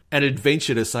been an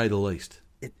adventure, to say the least.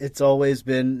 It's always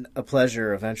been a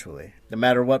pleasure, eventually, no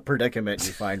matter what predicament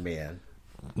you find me in.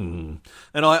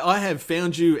 And I have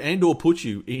found you and or put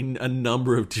you in a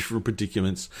number of different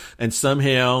predicaments, and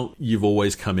somehow you've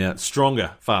always come out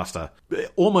stronger, faster,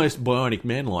 almost bionic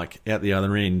man-like out the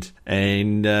other end.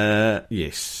 And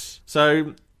yes,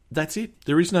 so that's it.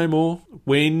 There is no more.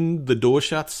 When the door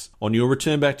shuts on your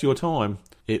return back to your time,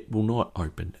 it will not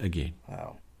open again.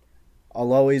 Wow.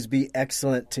 I'll always be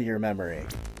excellent to your memory.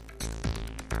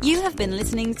 You have been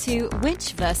listening to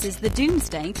Witch vs. the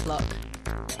Doomsday Clock,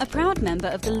 a proud member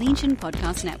of the Legion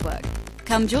Podcast Network.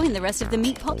 Come join the rest of the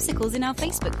Meat Popsicles in our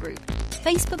Facebook group,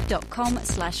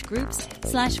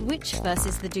 facebook.com/groups/Witch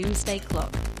vs. the Doomsday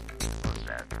Clock.